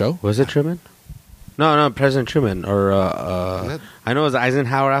 Show? Was it Truman? No, President Truman. Or I know it was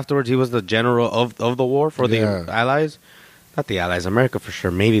Eisenhower afterwards. He was the general of the war for the Allies. Not the Allies, America for sure.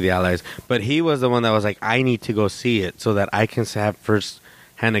 Maybe the Allies. But he was the one that was like, I need to go see it so that I can have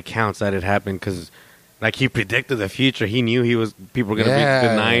first-hand accounts that it happened because... Like, he predicted the future. He knew people were going to be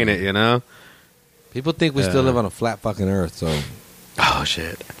denying it, People think we still live on a flat fucking earth, so... Oh,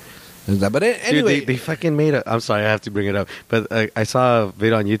 shit. But anyway... Dude, they fucking made I'm sorry, I have to bring it up. But I saw a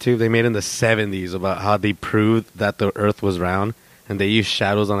video on YouTube they made in the 70s about how they proved that the earth was round. And they used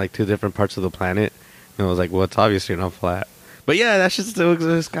shadows on, like, 2 different parts of the planet. And I was like, well, it's obviously not flat. But yeah, that shit still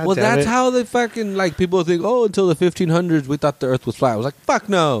exists. God damn that's how they fucking... Like, people think, oh, until the 1500s, we thought the earth was flat. I was like, fuck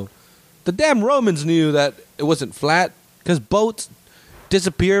no. The damn Romans knew that it wasn't flat because boats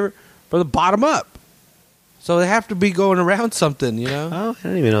disappear from the bottom up. So they have to be going around something, Oh, I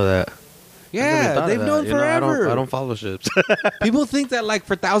didn't even know that. Yeah, they've known forever. I don't follow ships. People think that, like,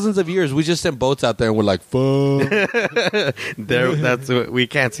 for thousands of years, we just sent boats out there and we're like, fuck. That's we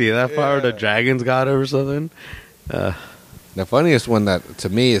can't see that far. The dragons got it or something. The funniest one that, to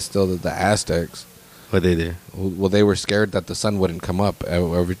me, is still the Aztecs. What they do? Well, they were scared that the sun wouldn't come up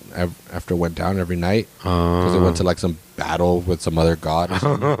after it went down every night because they went to like some battle with some other god.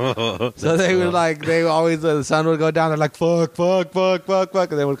 So they were like, they always the sun would go down. They're like, fuck,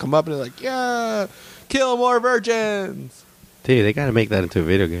 and they would come up and they're like, yeah, kill more virgins. Dude, they gotta make that into a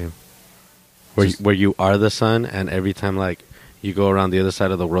video game where you are the sun, and every time like you go around the other side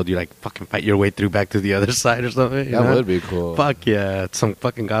of the world, you like fucking fight your way through back to the other side or something. That would be cool. Fuck yeah, it's some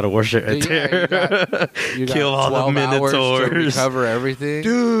fucking God of War shit right there. You got kill all the Minotaurs, to recover everything,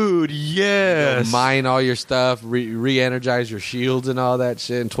 dude. Yes, mine all your stuff, re-energize your shields and all that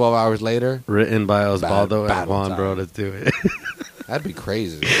shit. And 12 hours later, written by Osvaldo and Juan, bro. Let's do it. That'd be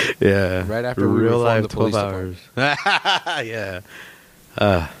crazy. Yeah, right after real life the 12 hours. Yeah.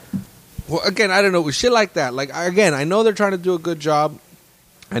 Well, again, I don't know. Shit like that. Like, again, I know they're trying to do a good job.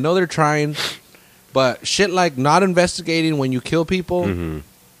 I know they're trying. But shit like not investigating when you kill people,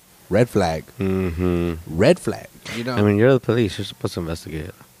 red flag. Red flag. You know, I mean, you're the police. You're supposed to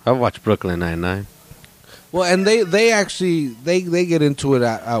investigate. I watched Brooklyn Nine-Nine. well, and they actually they get into it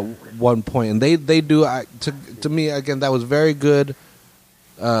at one point, and they do to me again. That was very good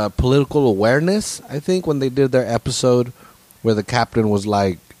political awareness. I think when they did their episode where the captain was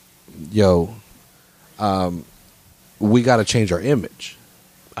like, "Yo, we got to change our image."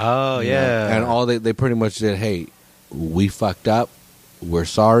 Oh, yeah. And all they pretty much did, hey, we fucked up. We're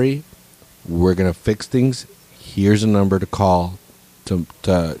sorry. We're going to fix things. Here's a number to call to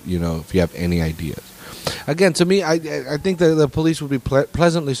if you have any ideas. Again, to me, I think that the police would be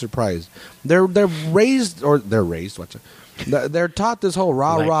pleasantly surprised. They're raised. Watch it. They're taught this whole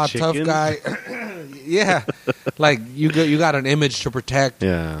rah tough guy. Yeah, like you got an image to protect.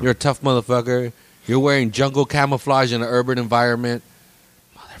 Yeah, you're a tough motherfucker. You're wearing jungle camouflage in an urban environment.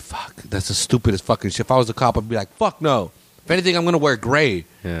 Motherfuck, that's the stupidest fucking shit. If I was a cop, I'd be like, fuck no. If anything, I'm gonna wear gray.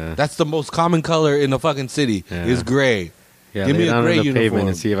 Yeah, that's the most common color in the fucking city. Is gray. Yeah, give me a gray uniform pavement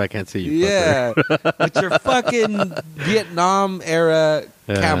and see if I can't see you. Yeah, with your fucking Vietnam era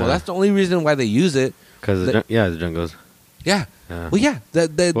camo. That's the only reason why they use it. Because the jungles. Yeah. Well, yeah.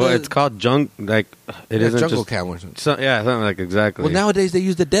 It's called it isn't jungle just camo. something like exactly. Well, nowadays they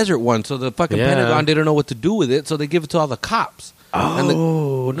use the desert one, so the fucking Pentagon didn't know what to do with it, so they give it to all the cops.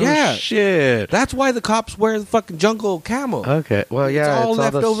 Oh, no shit. That's why the cops wear the fucking jungle camo. Okay. Well, yeah, it's all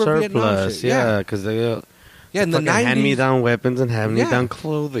leftover surplus. Shit. Yeah, because they. Yeah, in the 90s, hand-me-down weapons and hand-me-down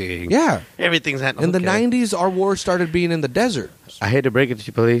clothing. Yeah, everything's hand. In the 90s, our war started being in the desert. I hate to break it to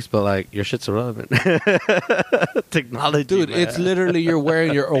you, police, but like your shit's irrelevant. Technology, dude. Man. It's literally you're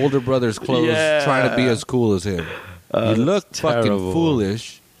wearing your older brother's clothes, trying to be as cool as him. You look fucking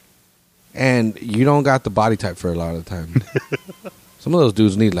foolish, and you don't got the body type for a lot of the time. Some of those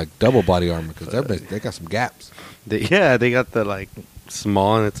dudes need like double body armor because they got some gaps. They got the like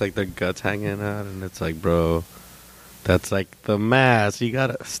small, and it's like their guts hanging out, and it's like, bro, that's like the mass. You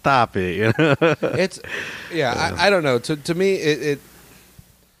gotta stop it. You know? I don't know. To me,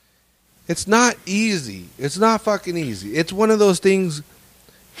 it's not easy. It's not fucking easy. It's one of those things,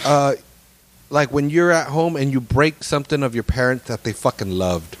 like when you're at home and you break something of your parents that they fucking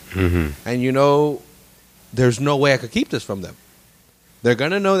loved, and there's no way I could keep this from them. They're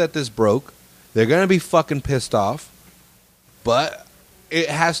gonna know that this broke. They're gonna be fucking pissed off, but it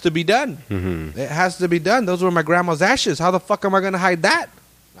has to be done. It has to be done. Those were my grandma's ashes. How the fuck am I going to hide that?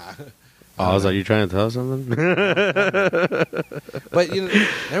 I was like, you trying to tell us something? But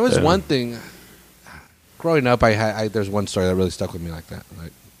there was one thing. Growing up, there's one story that really stuck with me like that.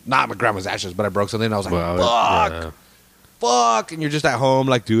 Like, not my grandma's ashes, but I broke something. And I was like, fuck. And you're just at home,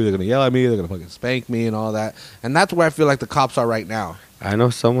 like, dude, they're going to yell at me. They're going to fucking spank me and all that. And that's where I feel like the cops are right now. I know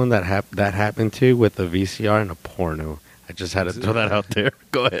someone that happened to with a VCR and a porno. I just had to throw that out there.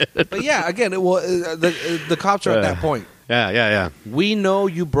 Go ahead. But yeah, again, the cops are at that point. Yeah. We know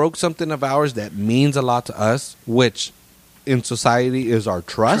you broke something of ours that means a lot to us, which in society is our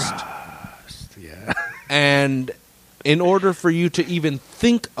trust. Yeah. And in order for you to even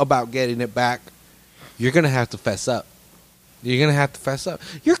think about getting it back, you're going to have to fess up. You're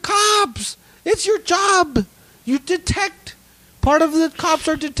cops. It's your job. You detect. Part of the cops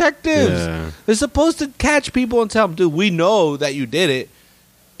are detectives. Yeah. They're supposed to catch people and tell them, dude, we know that you did it.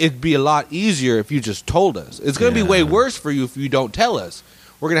 It'd be a lot easier if you just told us. It's going to be way worse for you if you don't tell us.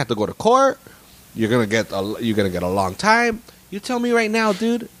 We're going to have to go to court. You're going to get a long time. You tell me right now,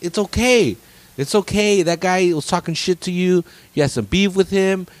 dude, it's okay. It's okay. That guy was talking shit to you. You had some beef with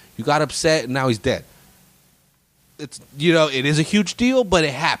him. You got upset, and now he's dead. It is a huge deal, but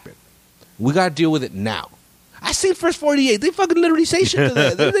it happened. We got to deal with it now. I seen First 48. They fucking literally say shit to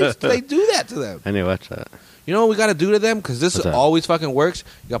them. They do that to them. I need to watch that. You know what we got to do to them? Because this always fucking works.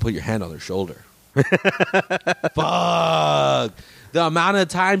 You got to put your hand on their shoulder. Fuck. The amount of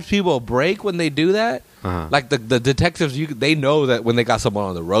times people break when they do that. Like the detectives, they know that when they got someone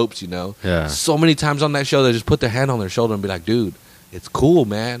on the ropes, Yeah. So many times on that show, they just put their hand on their shoulder and be like, dude, it's cool,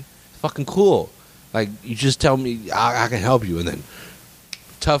 man. It's fucking cool. Like, you just tell me I can help you. And then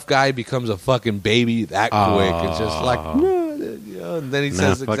tough guy becomes a fucking baby that quick. It's just like, and then he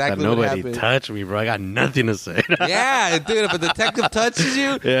says exactly what happened. Nobody touched me, bro. I got nothing to say. Yeah, dude, if a detective touches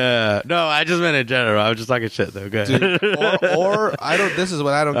you. Yeah. No, I just meant in general. I was just talking shit, though. Go ahead. Dude, or I don't, this is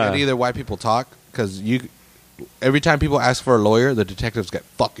what I don't get either, why people talk. Because every time people ask for a lawyer, the detectives get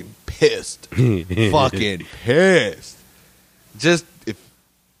fucking pissed. Fucking pissed. Just,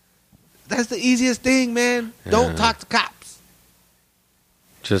 that's the easiest thing, man. Don't talk to cops.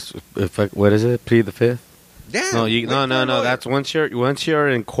 Just what is it? Plead the fifth? Yeah. No, no. That's once you're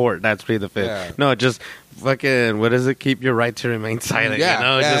in court. That's plead the fifth. Yeah. No, just fucking, what is it? Keep your right to remain silent. Yeah, you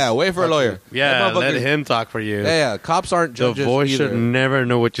know? yeah. Wait for a lawyer. Yeah, let him talk for you. Yeah. Cops aren't The judges voice either. should never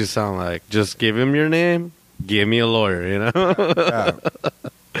know what you sound like. Just give him your name. Give me a lawyer. You know. Yeah.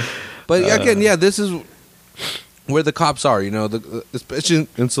 But again, this is where the cops are. You know, especially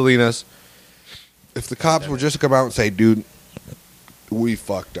in Salinas. If the cops were just to come out and say, "Dude, we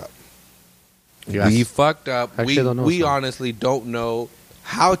fucked up. Yes. We fucked up. We so. honestly don't know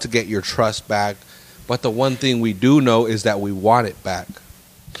how to get your trust back. But the one thing we do know is that we want it back.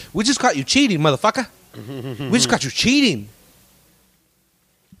 We just caught you cheating, motherfucker. We just caught you cheating.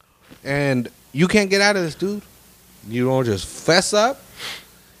 And you can't get out of this, dude. You don't just fess up,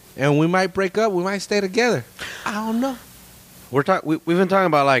 and we might break up. We might stay together. I don't know. We've been talking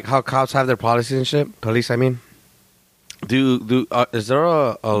about like how cops have their policies and shit. Police, I mean. Is there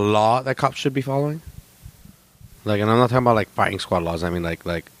a law that cops should be following? Like, and I'm not talking about like firing squad laws. I mean, like,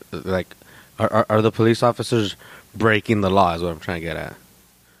 are the police officers breaking the law? Is what I'm trying to get at.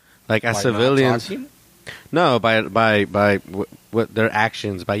 Like, as civilians, no, by what their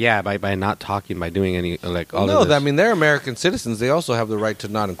actions, by not talking, by doing any like all. No, of this. I mean they're American citizens. They also have the right to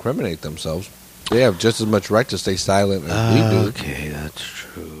not incriminate themselves. They have just as much right to stay silent as we do. Okay, that's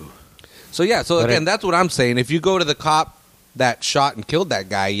true. So yeah, again, that's what I'm saying. If you go to the cop that shot and killed that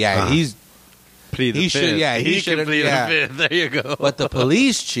guy, he should plead the fifth. There you go. But the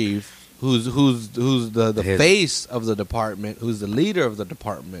police chief, who's the face of the department, who's the leader of the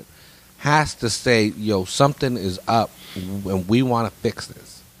department, has to say, "Yo, something is up, and we want to fix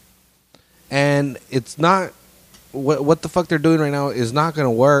this." And it's not what the fuck they're doing right now is not going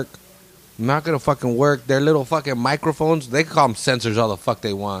to work. Not going to fucking work. Their little fucking microphones, they can call them sensors all the fuck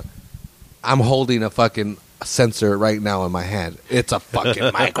they want. I'm holding a fucking sensor right now in my hand. It's a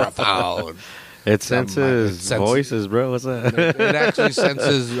fucking microphone. It senses voices, bro. What's that? It actually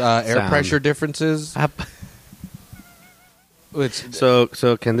senses air pressure differences.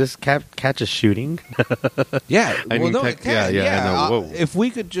 So can this catch a shooting? Yeah. It can. I know. Whoa. If we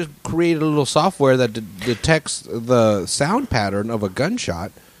could just create a little software that detects the sound pattern of a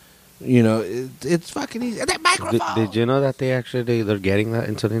gunshot, you know, it's fucking easy. That microphone. Did you know that they're getting that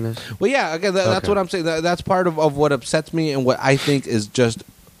in Salinas? Well, yeah. Again, that's what I'm saying. That's part of what upsets me and what I think is just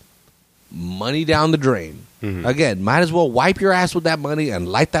money down the drain. Mm-hmm. Again, might as well wipe your ass with that money and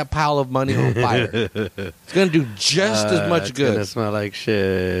light that pile of money on fire. It's going to do just as much good. It's going to smell like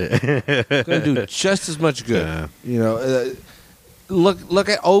shit. It's going to do just as much good. Yeah. You know, look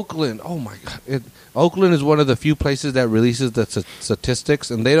at Oakland. Oh my God. Oakland is one of the few places that releases the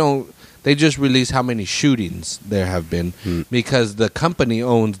statistics, and they just release how many shootings there have been because the company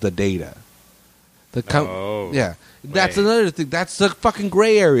owns the data. Yeah. That's another thing. That's the fucking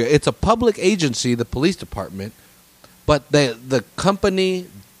gray area. It's a public agency, the police department, but the company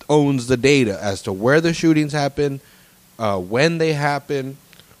owns the data as to where the shootings happen, when they happen,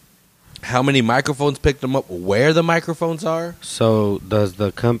 how many microphones picked them up, where the microphones are. So does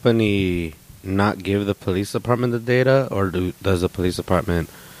the company not give the police department the data, or does the police department?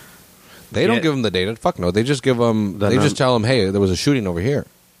 They don't give them the data. Fuck no. They just give them. Just tell them, hey, there was a shooting over here.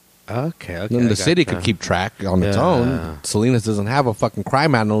 Okay. Then the city could keep track on its own. Salinas doesn't have a fucking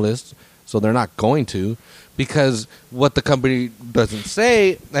crime analyst, so they're not going to, because what the company doesn't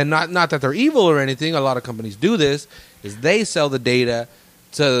say, and not that they're evil or anything. A lot of companies do this. Is they sell the data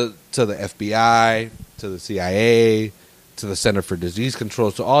to the FBI, to the CIA, to the Center for Disease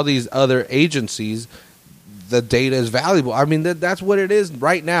Control, to all these other agencies. The data is valuable. I mean, that's what it is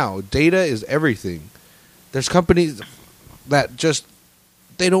right now. Data is everything. There's companies that just,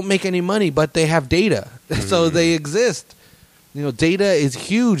 they don't make any money, but they have data. So they exist. You know, data is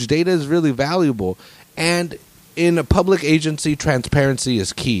huge. Data is really valuable. And in a public agency, transparency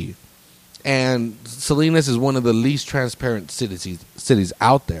is key. And Salinas is one of the least transparent cities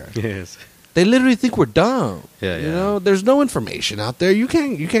out there. Yes. They literally think we're dumb. Yeah. You know, there's no information out there. You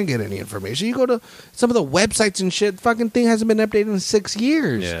can't get any information. You go to some of the websites and shit, fucking thing hasn't been updated in 6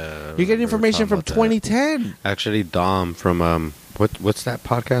 years. Yeah. You get information from 2010. Actually, Dom from what's that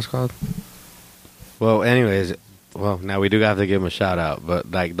podcast called? Well, anyways, now we do have to give him a shout out,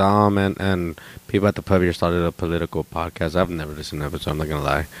 but like Dom and people at the pub here started a political podcast. I've never listened to it, so I'm not gonna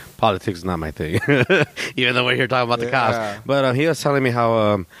lie. Politics is not my thing, even though we're here talking about the cops. But he was telling me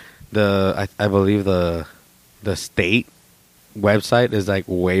how I believe the state website is like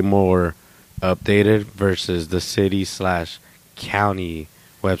way more updated versus the city/county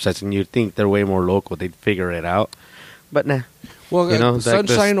websites, and you'd think they're way more local. They'd figure it out, but nah. Well, you know,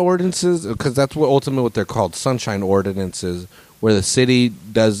 sunshine ordinances, because that's ultimately what they're called, sunshine ordinances, where the city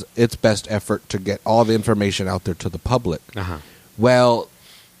does its best effort to get all the information out there to the public. Uh-huh. Well,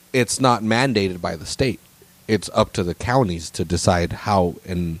 it's not mandated by the state. It's up to the counties to decide how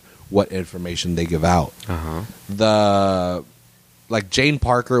and what information they give out. Like Jane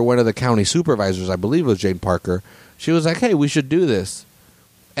Parker, one of the county supervisors, I believe it was Jane Parker, she was like, hey, we should do this.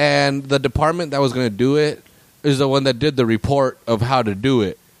 And the department that was going to do it is the one that did the report of how to do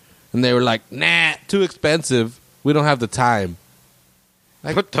it. And they were like, nah, too expensive. We don't have the time.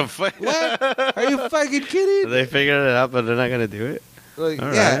 Like, what the fuck? What? Are you fucking kidding? They figured it out, but they're not going to do it? Like,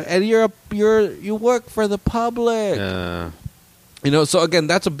 yeah, right. And you work for the public. You know, so again,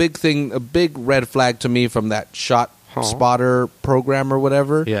 that's a big thing, a big red flag to me from that shot spotter program or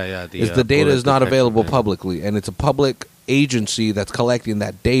whatever. Yeah. The data is not available publicly, and it's a public agency that's collecting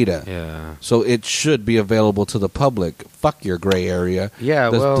that data. Yeah. So it should be available to the public. Fuck your gray area. Yeah.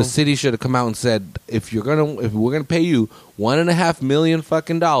 The city should have come out and said, if we're gonna pay you $1.5 million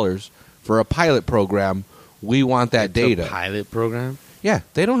fucking dollars for a pilot program, we want that data. A pilot program? Yeah,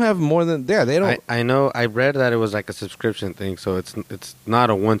 they don't have more than there. They don't. I know. I read that it was like a subscription thing, so it's not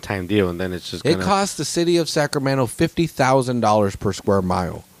a one-time deal, and then it's just. It costs the city of Sacramento $50,000 per square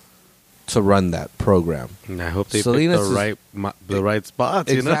mile to run that program. And I hope they Salinas pick the right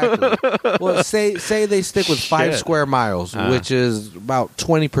spots. Exactly. You know? Well, say they stick with 5 square miles, which is about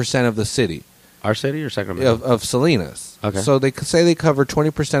 20% of the city. Our city or Sacramento? Of Salinas. Okay. So they say they cover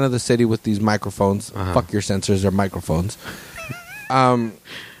 20% of the city with these microphones. Fuck your sensors, they're microphones.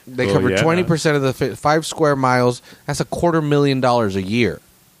 They cover 20% of the 5 square miles. That's $250,000 a year.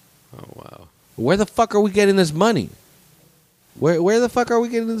 Oh, wow. Where the fuck are we getting this money? Where the fuck are we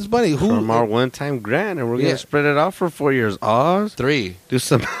getting this money? From our one-time grant, and we're going to spread it out for 4 years. 3. Do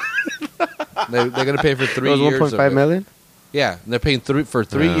some. They're going to pay for 3 years. $1.5 million? Yeah, they're paying 3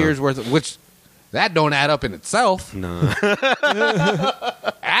 years worth of, which that don't add up in itself. No.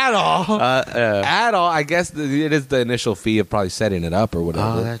 At all. At all. I guess it is the initial fee of probably setting it up or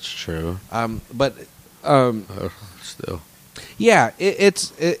whatever. Oh, that's true. But still. Yeah,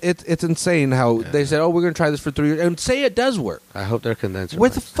 it's insane how they said, oh, we're going to try this for 3 years. And say it does work. I hope they're condensed. Where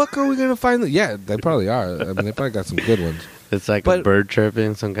the fuck are we going to find them? Yeah, they probably are. I mean, they probably got some good ones. It's like a bird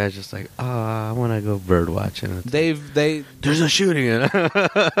chirping. Some guy's just like, oh, I want to go bird watching. There's a shooting.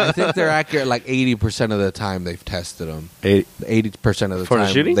 I think they're accurate like 80% of the time they've tested them. 80% of the for time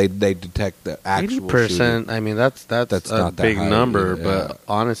the shooting? They detect the actual 80%. Shooting. I mean, that's a big number. Either, but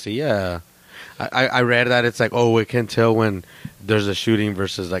honestly, yeah. I read that it's like, oh, we can tell when there's a shooting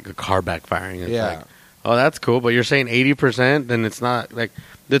versus like a car backfiring. It's like, oh, that's cool. But you're saying 80%, then it's not like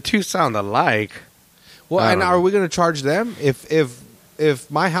the two sound alike. Well, and are we going to charge them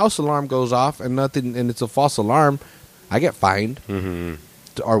if my house alarm goes off and it's a false alarm? I get fined. Mm-hmm.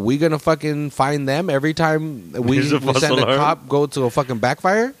 Are we going to fucking fine them every time we send a cop go to a fucking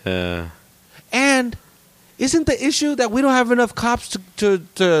backfire? Yeah. And isn't the issue that we don't have enough cops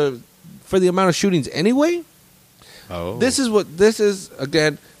to for the amount of shootings anyway? Oh. This is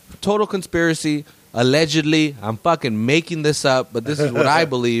again total conspiracy. Allegedly, I'm fucking making this up, but this is what I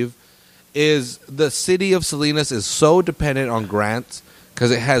believe. Is the city of Salinas is so dependent on grants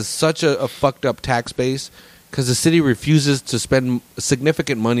because it has such a fucked up tax base because the city refuses to spend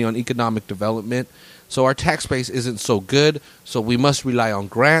significant money on economic development. So our tax base isn't so good, so we must rely on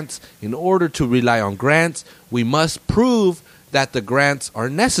grants. In order to rely on grants, we must prove that the grants are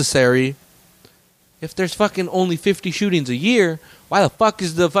necessary. If there's fucking only 50 shootings a year, why is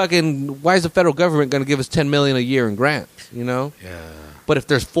the federal government going to give us $10 million a year in grants, you know? Yeah. But if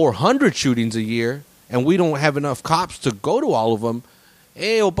there's 400 shootings a year and we don't have enough cops to go to all of them,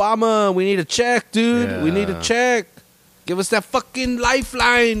 hey, Obama, we need a check, dude. Yeah. We need a check. Give us that fucking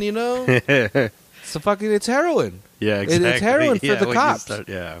lifeline, you know? It's heroin. Yeah, exactly. It's heroin for the cops.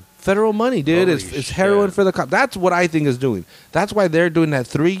 Federal money, dude. It's heroin for the cops. That's what I think is doing. That's why they're doing that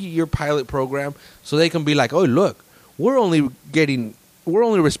 3-year pilot program so they can be like, oh, look, we're only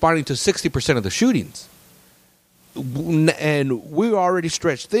responding to 60% of the shootings. And we're already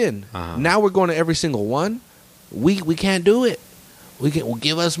stretched thin. Now we're going to every single one. We can't do it.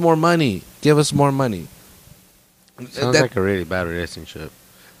 Give us more money. Give us more money. Sounds like a really bad relationship.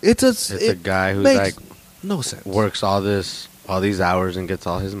 It's a guy who's like no sense. Works all these hours and gets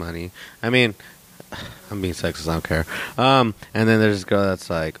all his money. I mean, I'm being sexist. I don't care. And then there's this girl that's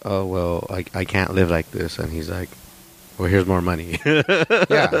like, oh well, I can't live like this, and he's like, well, here's more money.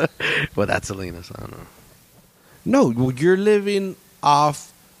 Yeah. Well, that's Salinas. I don't know. No, you're living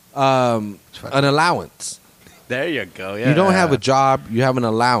off an allowance. There you go. Yeah. You don't have a job. You have an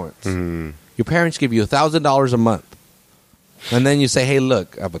allowance. Mm-hmm. Your parents give you $1,000 a month. And then you say, hey,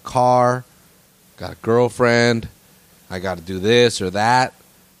 look, I have a car, got a girlfriend, I got to do this or that.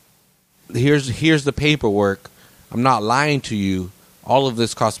 Here's the paperwork. I'm not lying to you. all of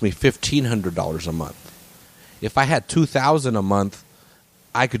this cost me $1,500 a month. If I had $2,000 a month,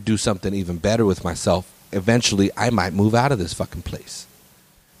 I could do something even better with myself. Eventually, I might move out of this fucking place.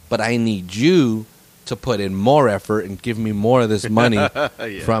 But I need you to put in more effort and give me more of this money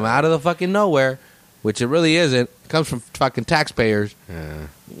from out of the fucking nowhere, which it really isn't. It comes from fucking taxpayers. Yeah.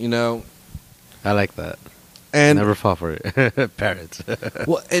 You know? I like that. And never fall for it. Parrots.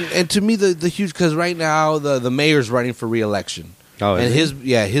 Well, and to me, the huge, because right now the mayor's running for re-election. Oh, and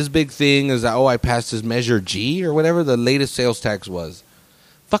his big thing is that, I passed his Measure G or whatever the latest sales tax was.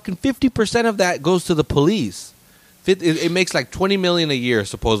 Fucking 50% of that goes to the police. It makes like $20 million a year,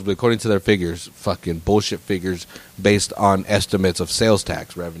 supposedly, according to their figures. Fucking bullshit figures based on estimates of sales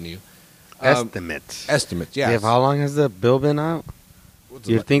tax revenue. Estimates, yeah. How long has the bill been out?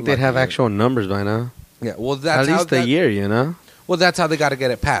 You'd think they'd have actual numbers by now. Yeah, well, that's at least a year, you know. Well, that's how they got to get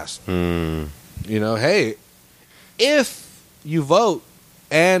it passed. You know, hey, if you vote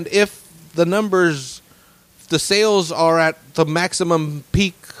and if the numbers, the sales are at the maximum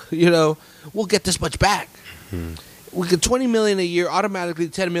peak, you know, we'll get this much back. We get $20 million a year, automatically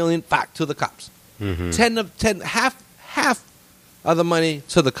 $10 million back to the cops. Half of the money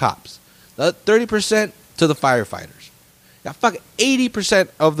to the cops. The 30% to the firefighters. Yeah, fuck 80%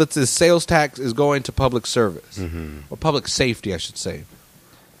 of the sales tax is going to public service or public safety, I should say.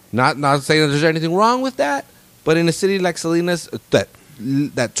 Not saying that there's anything wrong with that, but in a city like Salinas, that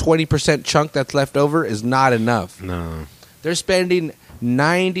 20% chunk that's left over is not enough. No, they're spending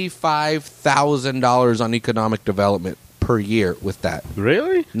 $95,000 on economic development per year with that.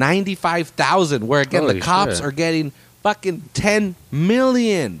 Really? $95,000. Where again, Holy the cops shit. are getting fucking $10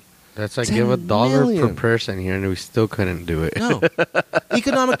 million. That's like give $1 per person here, and we still couldn't do it. No,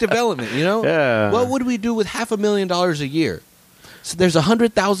 economic development. You know, Yeah. What would we do with $500,000 a year? So there's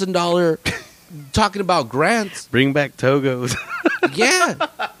 $100,000 talking about grants. Bring back Togos. Yeah,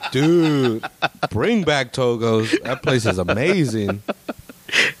 dude, bring back Togo's. That place is amazing.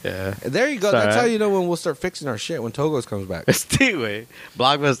 Yeah, There you go. It's That's all how right. you know when we'll start fixing our shit, when Togo's comes back. Steve,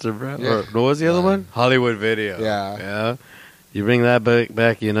 Blockbuster, bro. Yeah. Or what was the other one? Hollywood Video. Yeah. You bring that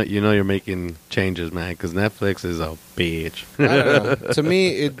back, you know you're making changes, man. Because Netflix is a bitch. I don't know. To me,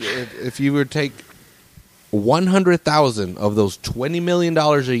 if you were to take 100,000 of those $20 million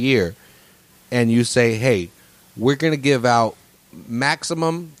a year, and you say, hey, we're going to give out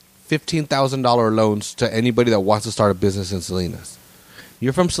maximum $15,000 loans to anybody that wants to start a business in Salinas.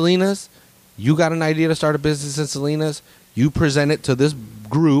 You're from Salinas. You got an idea to start a business in Salinas. You present it to this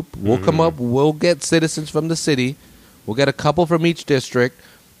group. We'll come up. We'll get citizens from the city. We'll get a couple from each district.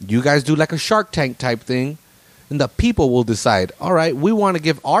 You guys do like a Shark Tank type thing. And the people will decide, all right, we want to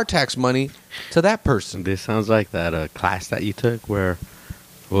give our tax money to that person. This sounds like that class that you took where,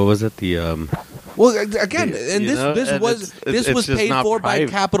 what was it? Well, again, and this was paid for by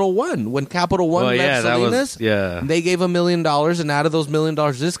private. Capital One. When Capital One left Salinas, they gave $1 million, and out of those $1 million,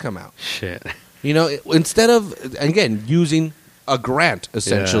 this come out. Shit. You know, instead of, again, using a grant,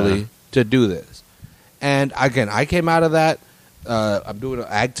 essentially, to do this. And, again, I came out of that. I'm doing an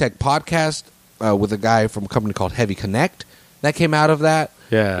ag tech podcast with a guy from a company called Heavy Connect. That came out of that.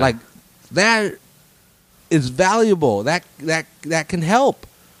 Yeah. Like, that is valuable. That can help.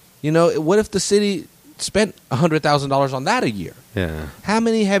 You know, what if the city spent $100,000 on that a year? Yeah. How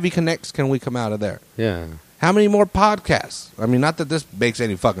many Heavy Connects can we come out of there? Yeah. How many more podcasts? I mean, not that this makes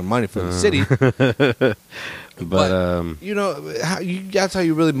any fucking money for the city. but you know, that's how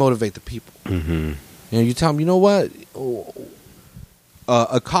you really motivate the people. You know, you tell them, you know what?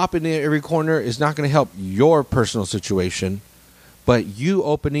 A cop in every corner is not going to help your personal situation, but you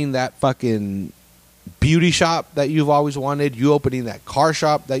opening that fucking beauty shop that you've always wanted, you opening that car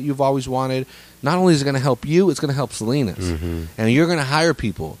shop that you've always wanted, not only is it going to help you, it's going to help Salinas. And you're going to hire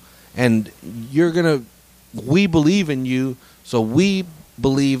people, and we believe in you, so we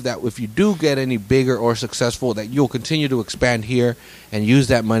believe that if you do get any bigger or successful, that you'll continue to expand here and use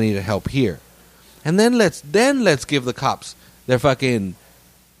that money to help here. And then let's give the cops their fucking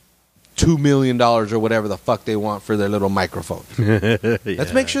 $2 million or whatever the fuck they want for their little microphone.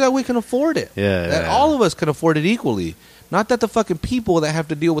 Let's make sure that we can afford it. That all of us can afford it equally. Not that the fucking people that have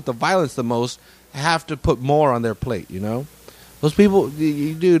to deal with the violence the most have to put more on their plate, you know? Those people,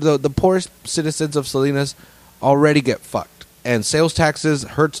 dude, the poorest citizens of Salinas already get fucked. And sales taxes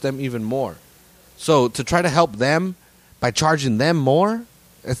hurts them even more. So to try to help them by charging them more,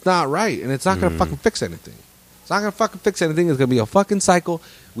 it's not right. And it's not going to fucking fix anything. It's not going to fucking fix anything. It's going to be a fucking cycle.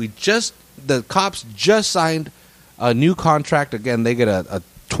 The cops just signed a new contract. Again, they get a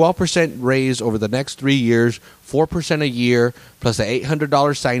 12% raise over the next 3 years, 4% a year, plus an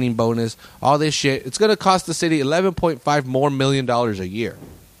 $800 signing bonus, all this shit. It's going to cost the city $11.5 million a year.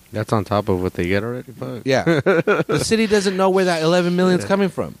 That's on top of what they get already? Fuck. Yeah. The city doesn't know where that $11 million is coming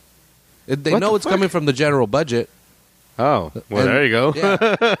from. They know it's coming from the general budget. Oh, well, there you go.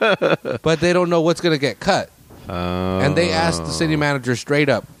 Yeah. But they don't know what's going to get cut. And they asked the city manager straight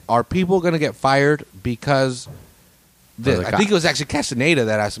up, are people going to get fired because... I think it was actually Castaneda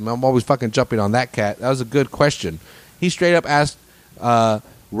that asked him. I'm always fucking jumping on that cat. That was a good question. He straight up asked Robot,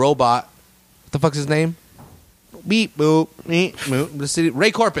 what the fuck's his name? Beep, boop, beep, boop. The city,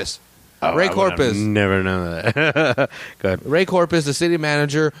 Ray Corpus. Ray Corpus. Never know that. Go ahead. Ray Corpus, the city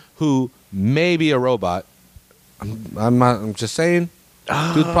manager, who may be a robot. I'm just saying.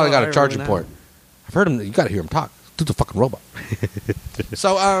 Dude's probably got a charging port. I've heard him. You got to hear him talk. Dude's a fucking robot.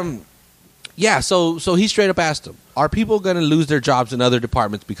 So he straight up asked him, are people going to lose their jobs in other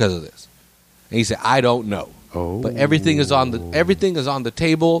departments because of this? And he said, I don't know. Oh. But everything is on the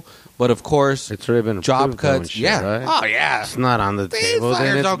table. But of course, it's already been job cuts. Shit, right? Oh yeah. It's not on the table.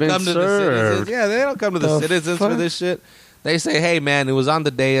 Then it's been served. Yeah, they don't come to the citizens for this shit. They say, hey man, it was on the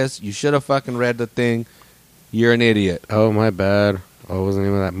dais. You should have fucking read the thing. You're an idiot. Oh, my bad. Oh, what was the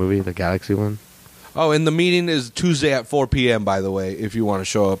name of that movie? The Galaxy one? Oh, and the meeting is Tuesday at 4 p.m., by the way, if you want to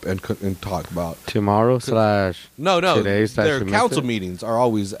show up and talk about. Tomorrow / No. Today / their council meetings are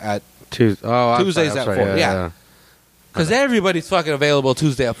always at Tuesdays at 4. Yeah. Because everybody's fucking available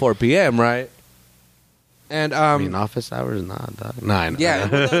Tuesday at 4 p.m., right? And I mean, office hours? Not that. No, I know.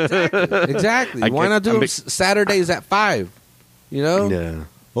 Yeah, exactly. Why not do them Saturdays at 5? You know? Yeah.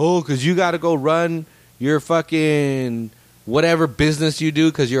 Oh, because you got to go run your fucking whatever business you do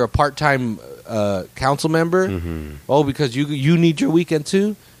because you're a part-time council member. Mm-hmm. Oh, because you need your weekend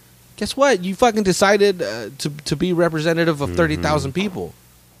too. Guess what? You fucking decided to be representative of 30,000 people.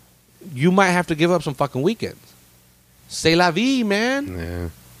 You might have to give up some fucking weekends. C'est la vie, man. Yeah.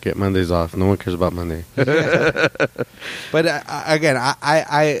 Get Mondays off. No one cares about Monday. Yeah. But again,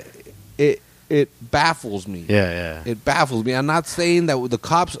 it baffles me. Yeah. It baffles me. I'm not saying that the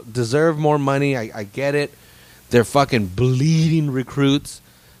cops deserve more money. I get it. They're fucking bleeding recruits.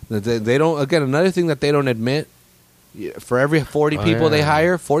 They don't. Again, another thing that they don't admit: for every 40 people they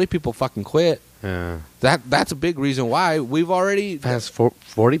hire, 40 people fucking quit. Yeah. That's a big reason why we've already. Has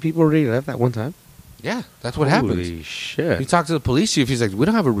 40 people already left at one time? Yeah, that's what happens. Holy shit! He talked to the police chief. He's like, "We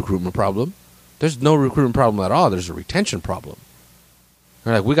don't have a recruitment problem. There's no recruitment problem at all. There's a retention problem."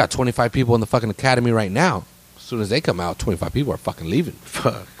 They're like, "We got 25 people in the fucking academy right now. As soon as they come out, 25 people are fucking leaving.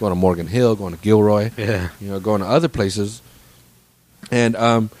 Fuck. Going to Morgan Hill, going to Gilroy. Yeah. Going to other places." And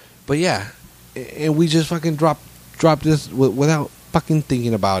but yeah, and we just fucking dropped this without fucking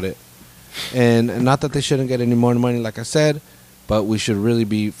thinking about it. And not that they shouldn't get any more money, like I said, but we should really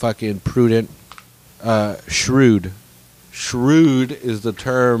be fucking prudent. Shrewd is the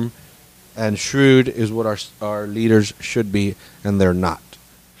term, and shrewd is what our leaders should be, and they're not.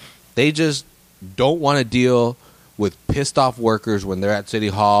 They just don't want to deal with pissed off workers when they're at City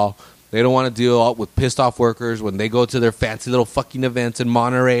Hall. They don't want to deal with pissed off workers when they go to their fancy little fucking events in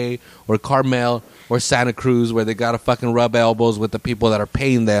Monterey or Carmel or Santa Cruz where they got to fucking rub elbows with the people that are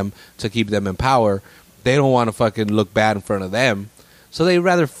paying them to keep them in power. They don't want to fucking look bad in front of them. So they'd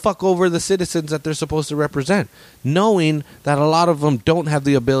rather fuck over the citizens that they're supposed to represent, knowing that a lot of them don't have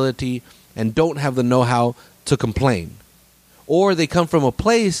the ability and don't have the know-how to complain. Or they come from a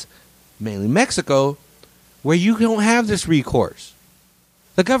place, mainly Mexico, where you don't have this recourse.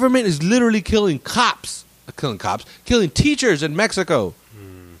 The government is literally killing teachers in Mexico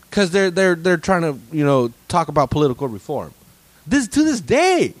because they're trying to talk about political reform. To this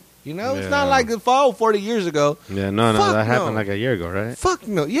day, it's not like the fall 40 years ago. Yeah, no, that happened like a year ago, right? Fuck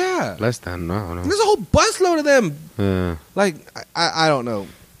no, yeah, less than no. There's a whole busload of them. Yeah, like I don't know,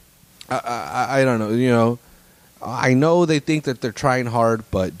 I don't know. I know they think that they're trying hard,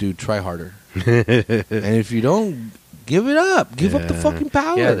 but dude, try harder. And if you don't. Give it up. Give up the fucking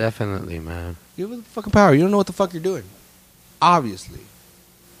power. Yeah, definitely, man. Give it the fucking power. You don't know what the fuck you're doing. Obviously.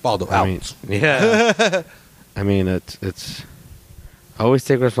 Baldo out. Yeah. I mean, it's always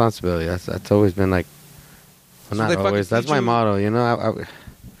take responsibility. That's always been like, well, not always. That's my motto.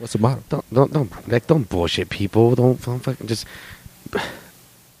 What's the motto? Don't bullshit people. Don't fucking just.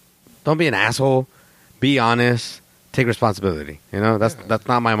 Don't be an asshole. Be honest. Take responsibility. That's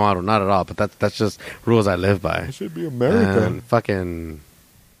not my motto, not at all. But that's just rules I live by. It should be America. And fucking,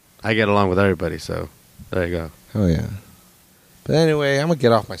 I get along with everybody. So there you go. Oh yeah. But anyway, I'm gonna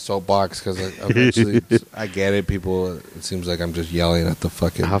get off my soapbox because eventually I get it. People, it seems like I'm just yelling at the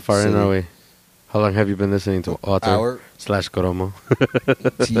fucking. How far in are we? How long have you been listening to Author / Coromo?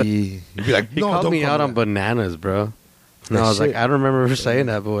 You'd be like, he called me out on bananas, bro. And I was like, I don't remember saying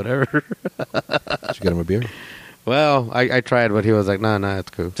that, but whatever. Did you get him a beer? Well, I tried, but he was like, nah,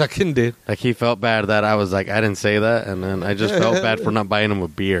 it's cool. Fucking did. Like, he felt bad that I was like, I didn't say that, and then I just felt bad for not buying him a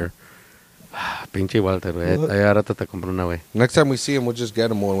beer. Pinche Walter, güey. Ahora te compro una, güey. Next time we see him, we'll just get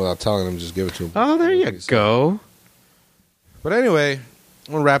him one without telling him. Just give it to him. Oh, there you go. But anyway,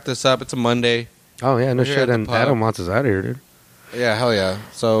 I'm going to wrap this up. It's a Monday. Oh, yeah, no shit. And Adam wants us out of here, dude. Yeah, hell yeah.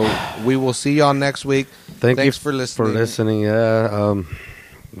 So we will see y'all next week. Thanks for listening. Yeah.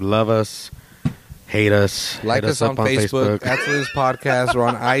 Love us. Hate us. Like us on Facebook. At Salinas Podcast. We're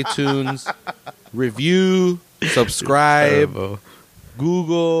on iTunes. Review. Subscribe.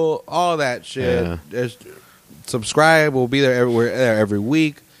 Google. All that shit. Yeah. Subscribe. We'll be there every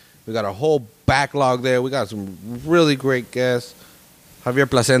week. We got a whole backlog there. We got some really great guests. Javier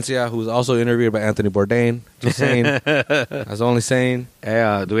Plasencia, who's also interviewed by Anthony Bourdain. Just saying. That's only saying.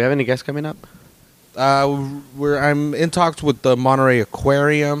 Hey, do we have any guests coming up? I'm in talks with the Monterey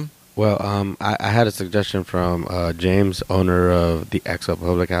Aquarium. Well, I had a suggestion from James, owner of the XO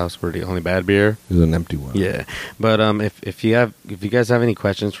Public House, we're the only bad beer. It's an empty one. Yeah, but if you guys have any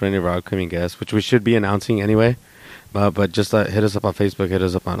questions for any of our upcoming guests, which we should be announcing anyway, but just hit us up on Facebook, hit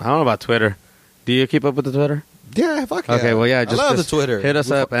us up on, I don't know about Twitter. Do you keep up with the Twitter? Yeah, fuck yeah. Okay, well, yeah, I love the Twitter. Hit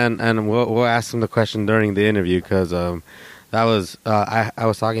us up and we'll ask them the question during the interview because that was I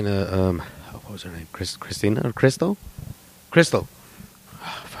was talking to what was her name? Christina or Crystal? Crystal.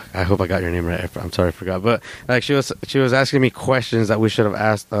 Oh, fuck. I hope I got your name right. I'm sorry, I forgot. But like she was asking me questions that we should have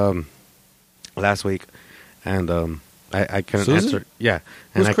asked last week, and I couldn't answer. Yeah,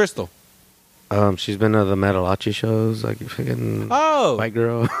 and who's Crystal? She's been to the Metalachi shows, like fucking white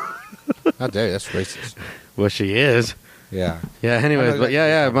girl. How dare you? That's racist. Well, she is. Yeah. Yeah. Anyways, but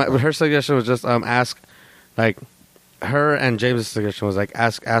yeah. Her suggestion was just ask, like, her and James' suggestion was like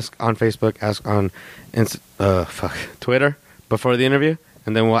ask on Facebook, ask on Twitter before the interview,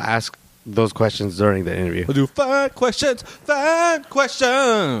 and then we'll ask those questions during the interview. We'll do 5 questions.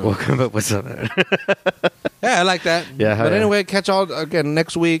 We'll come up with something. Yeah, I like that. Yeah. But anyway, catch y'all again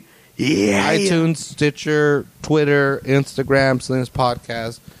next week. Yeah. iTunes, Stitcher, Twitter, Instagram, Salinas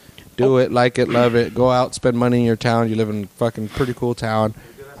Podcast. Do it, like it, love it. Go out, spend money in your town. You live in a fucking pretty cool town.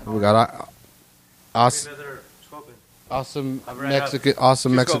 We got awesome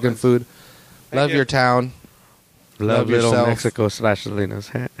Mexican food. Love your town. Love little yourself. Mexico /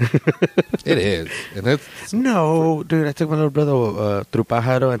 Salinas. It is. And it's no, dude. I took my little brother through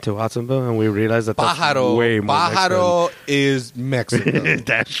Pájaro and to Watsonville, and we realized that that's way more Pájaro Mexican. is Mexico.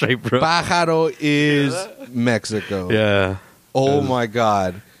 That's straight, bro. Pájaro is Mexico. Yeah. Oh my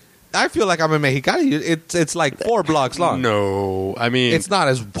God. I feel like I'm in Mexicali. It's like 4 blocks long. No, I mean it's not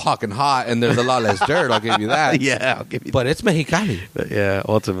as fucking hot, and there's a lot less dirt. I'll give you that. Yeah, I'll give you. But it's Mexicali. Yeah,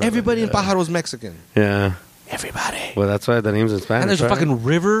 ultimately. Everybody in Pájaro is Mexican. Yeah. Everybody. Well, that's why the name's in Spanish. And there's a fucking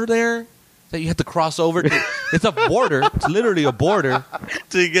river there that you have to cross over. It's a border. It's literally a border.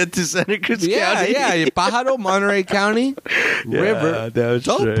 To get to Santa Cruz County. Yeah. Pájaro, Monterey County, river. That's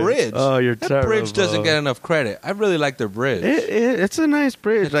bridge. Oh, you're that terrible. bridge doesn't get enough credit. I really like their bridge. It's a nice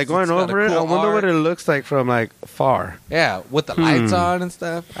bridge. Like going over it, cool I wonder art. what it looks like from like far. Yeah, with the lights on and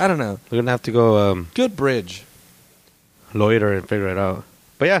stuff. I don't know. We're gonna have to go Good bridge. loiter and figure it out.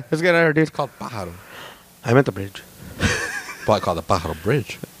 But yeah, let's get out of here, dude. It's called Pájaro. I meant the bridge. Probably called the Pájaro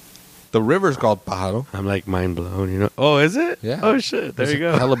Bridge. The river's called Pájaro. I'm like mind blown, you know. Oh, is it? Yeah. Oh shit. There you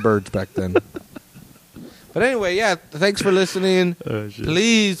go. Hella birds back then. But anyway, yeah. Thanks for listening. Oh, shit.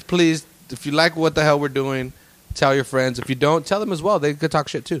 Please, if you like what the hell we're doing, tell your friends. If you don't, tell them as well. They could talk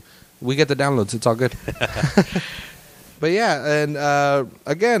shit too. We get the downloads. It's all good. But yeah, and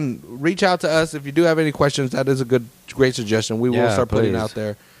again, reach out to us if you do have any questions. That is a great suggestion. We will start putting it out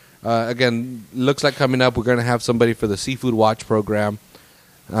there. Again, looks like coming up, we're going to have somebody for the Seafood Watch program.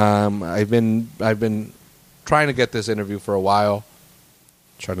 I've been trying to get this interview for a while.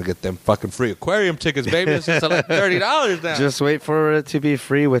 Trying to get them fucking free aquarium tickets, baby. It's like $30 now. Just wait for it to be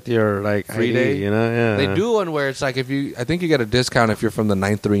free with your like free ID, day. you know. Yeah. They do one where it's like I think you get a discount if you're from the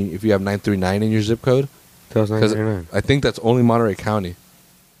 93. If you have 939 in your zip code. That was 939. I think that's only Monterey County.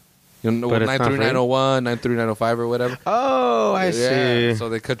 You know, But it's not 93901, 93905 or whatever. Oh, I see. So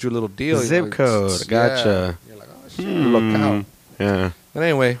they cut you a little deal. Zip code. Gotcha. You're like, oh shit, look out. Yeah. But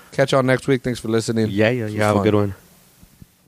anyway, catch y'all next week. Thanks for listening. Yeah. Have a good one.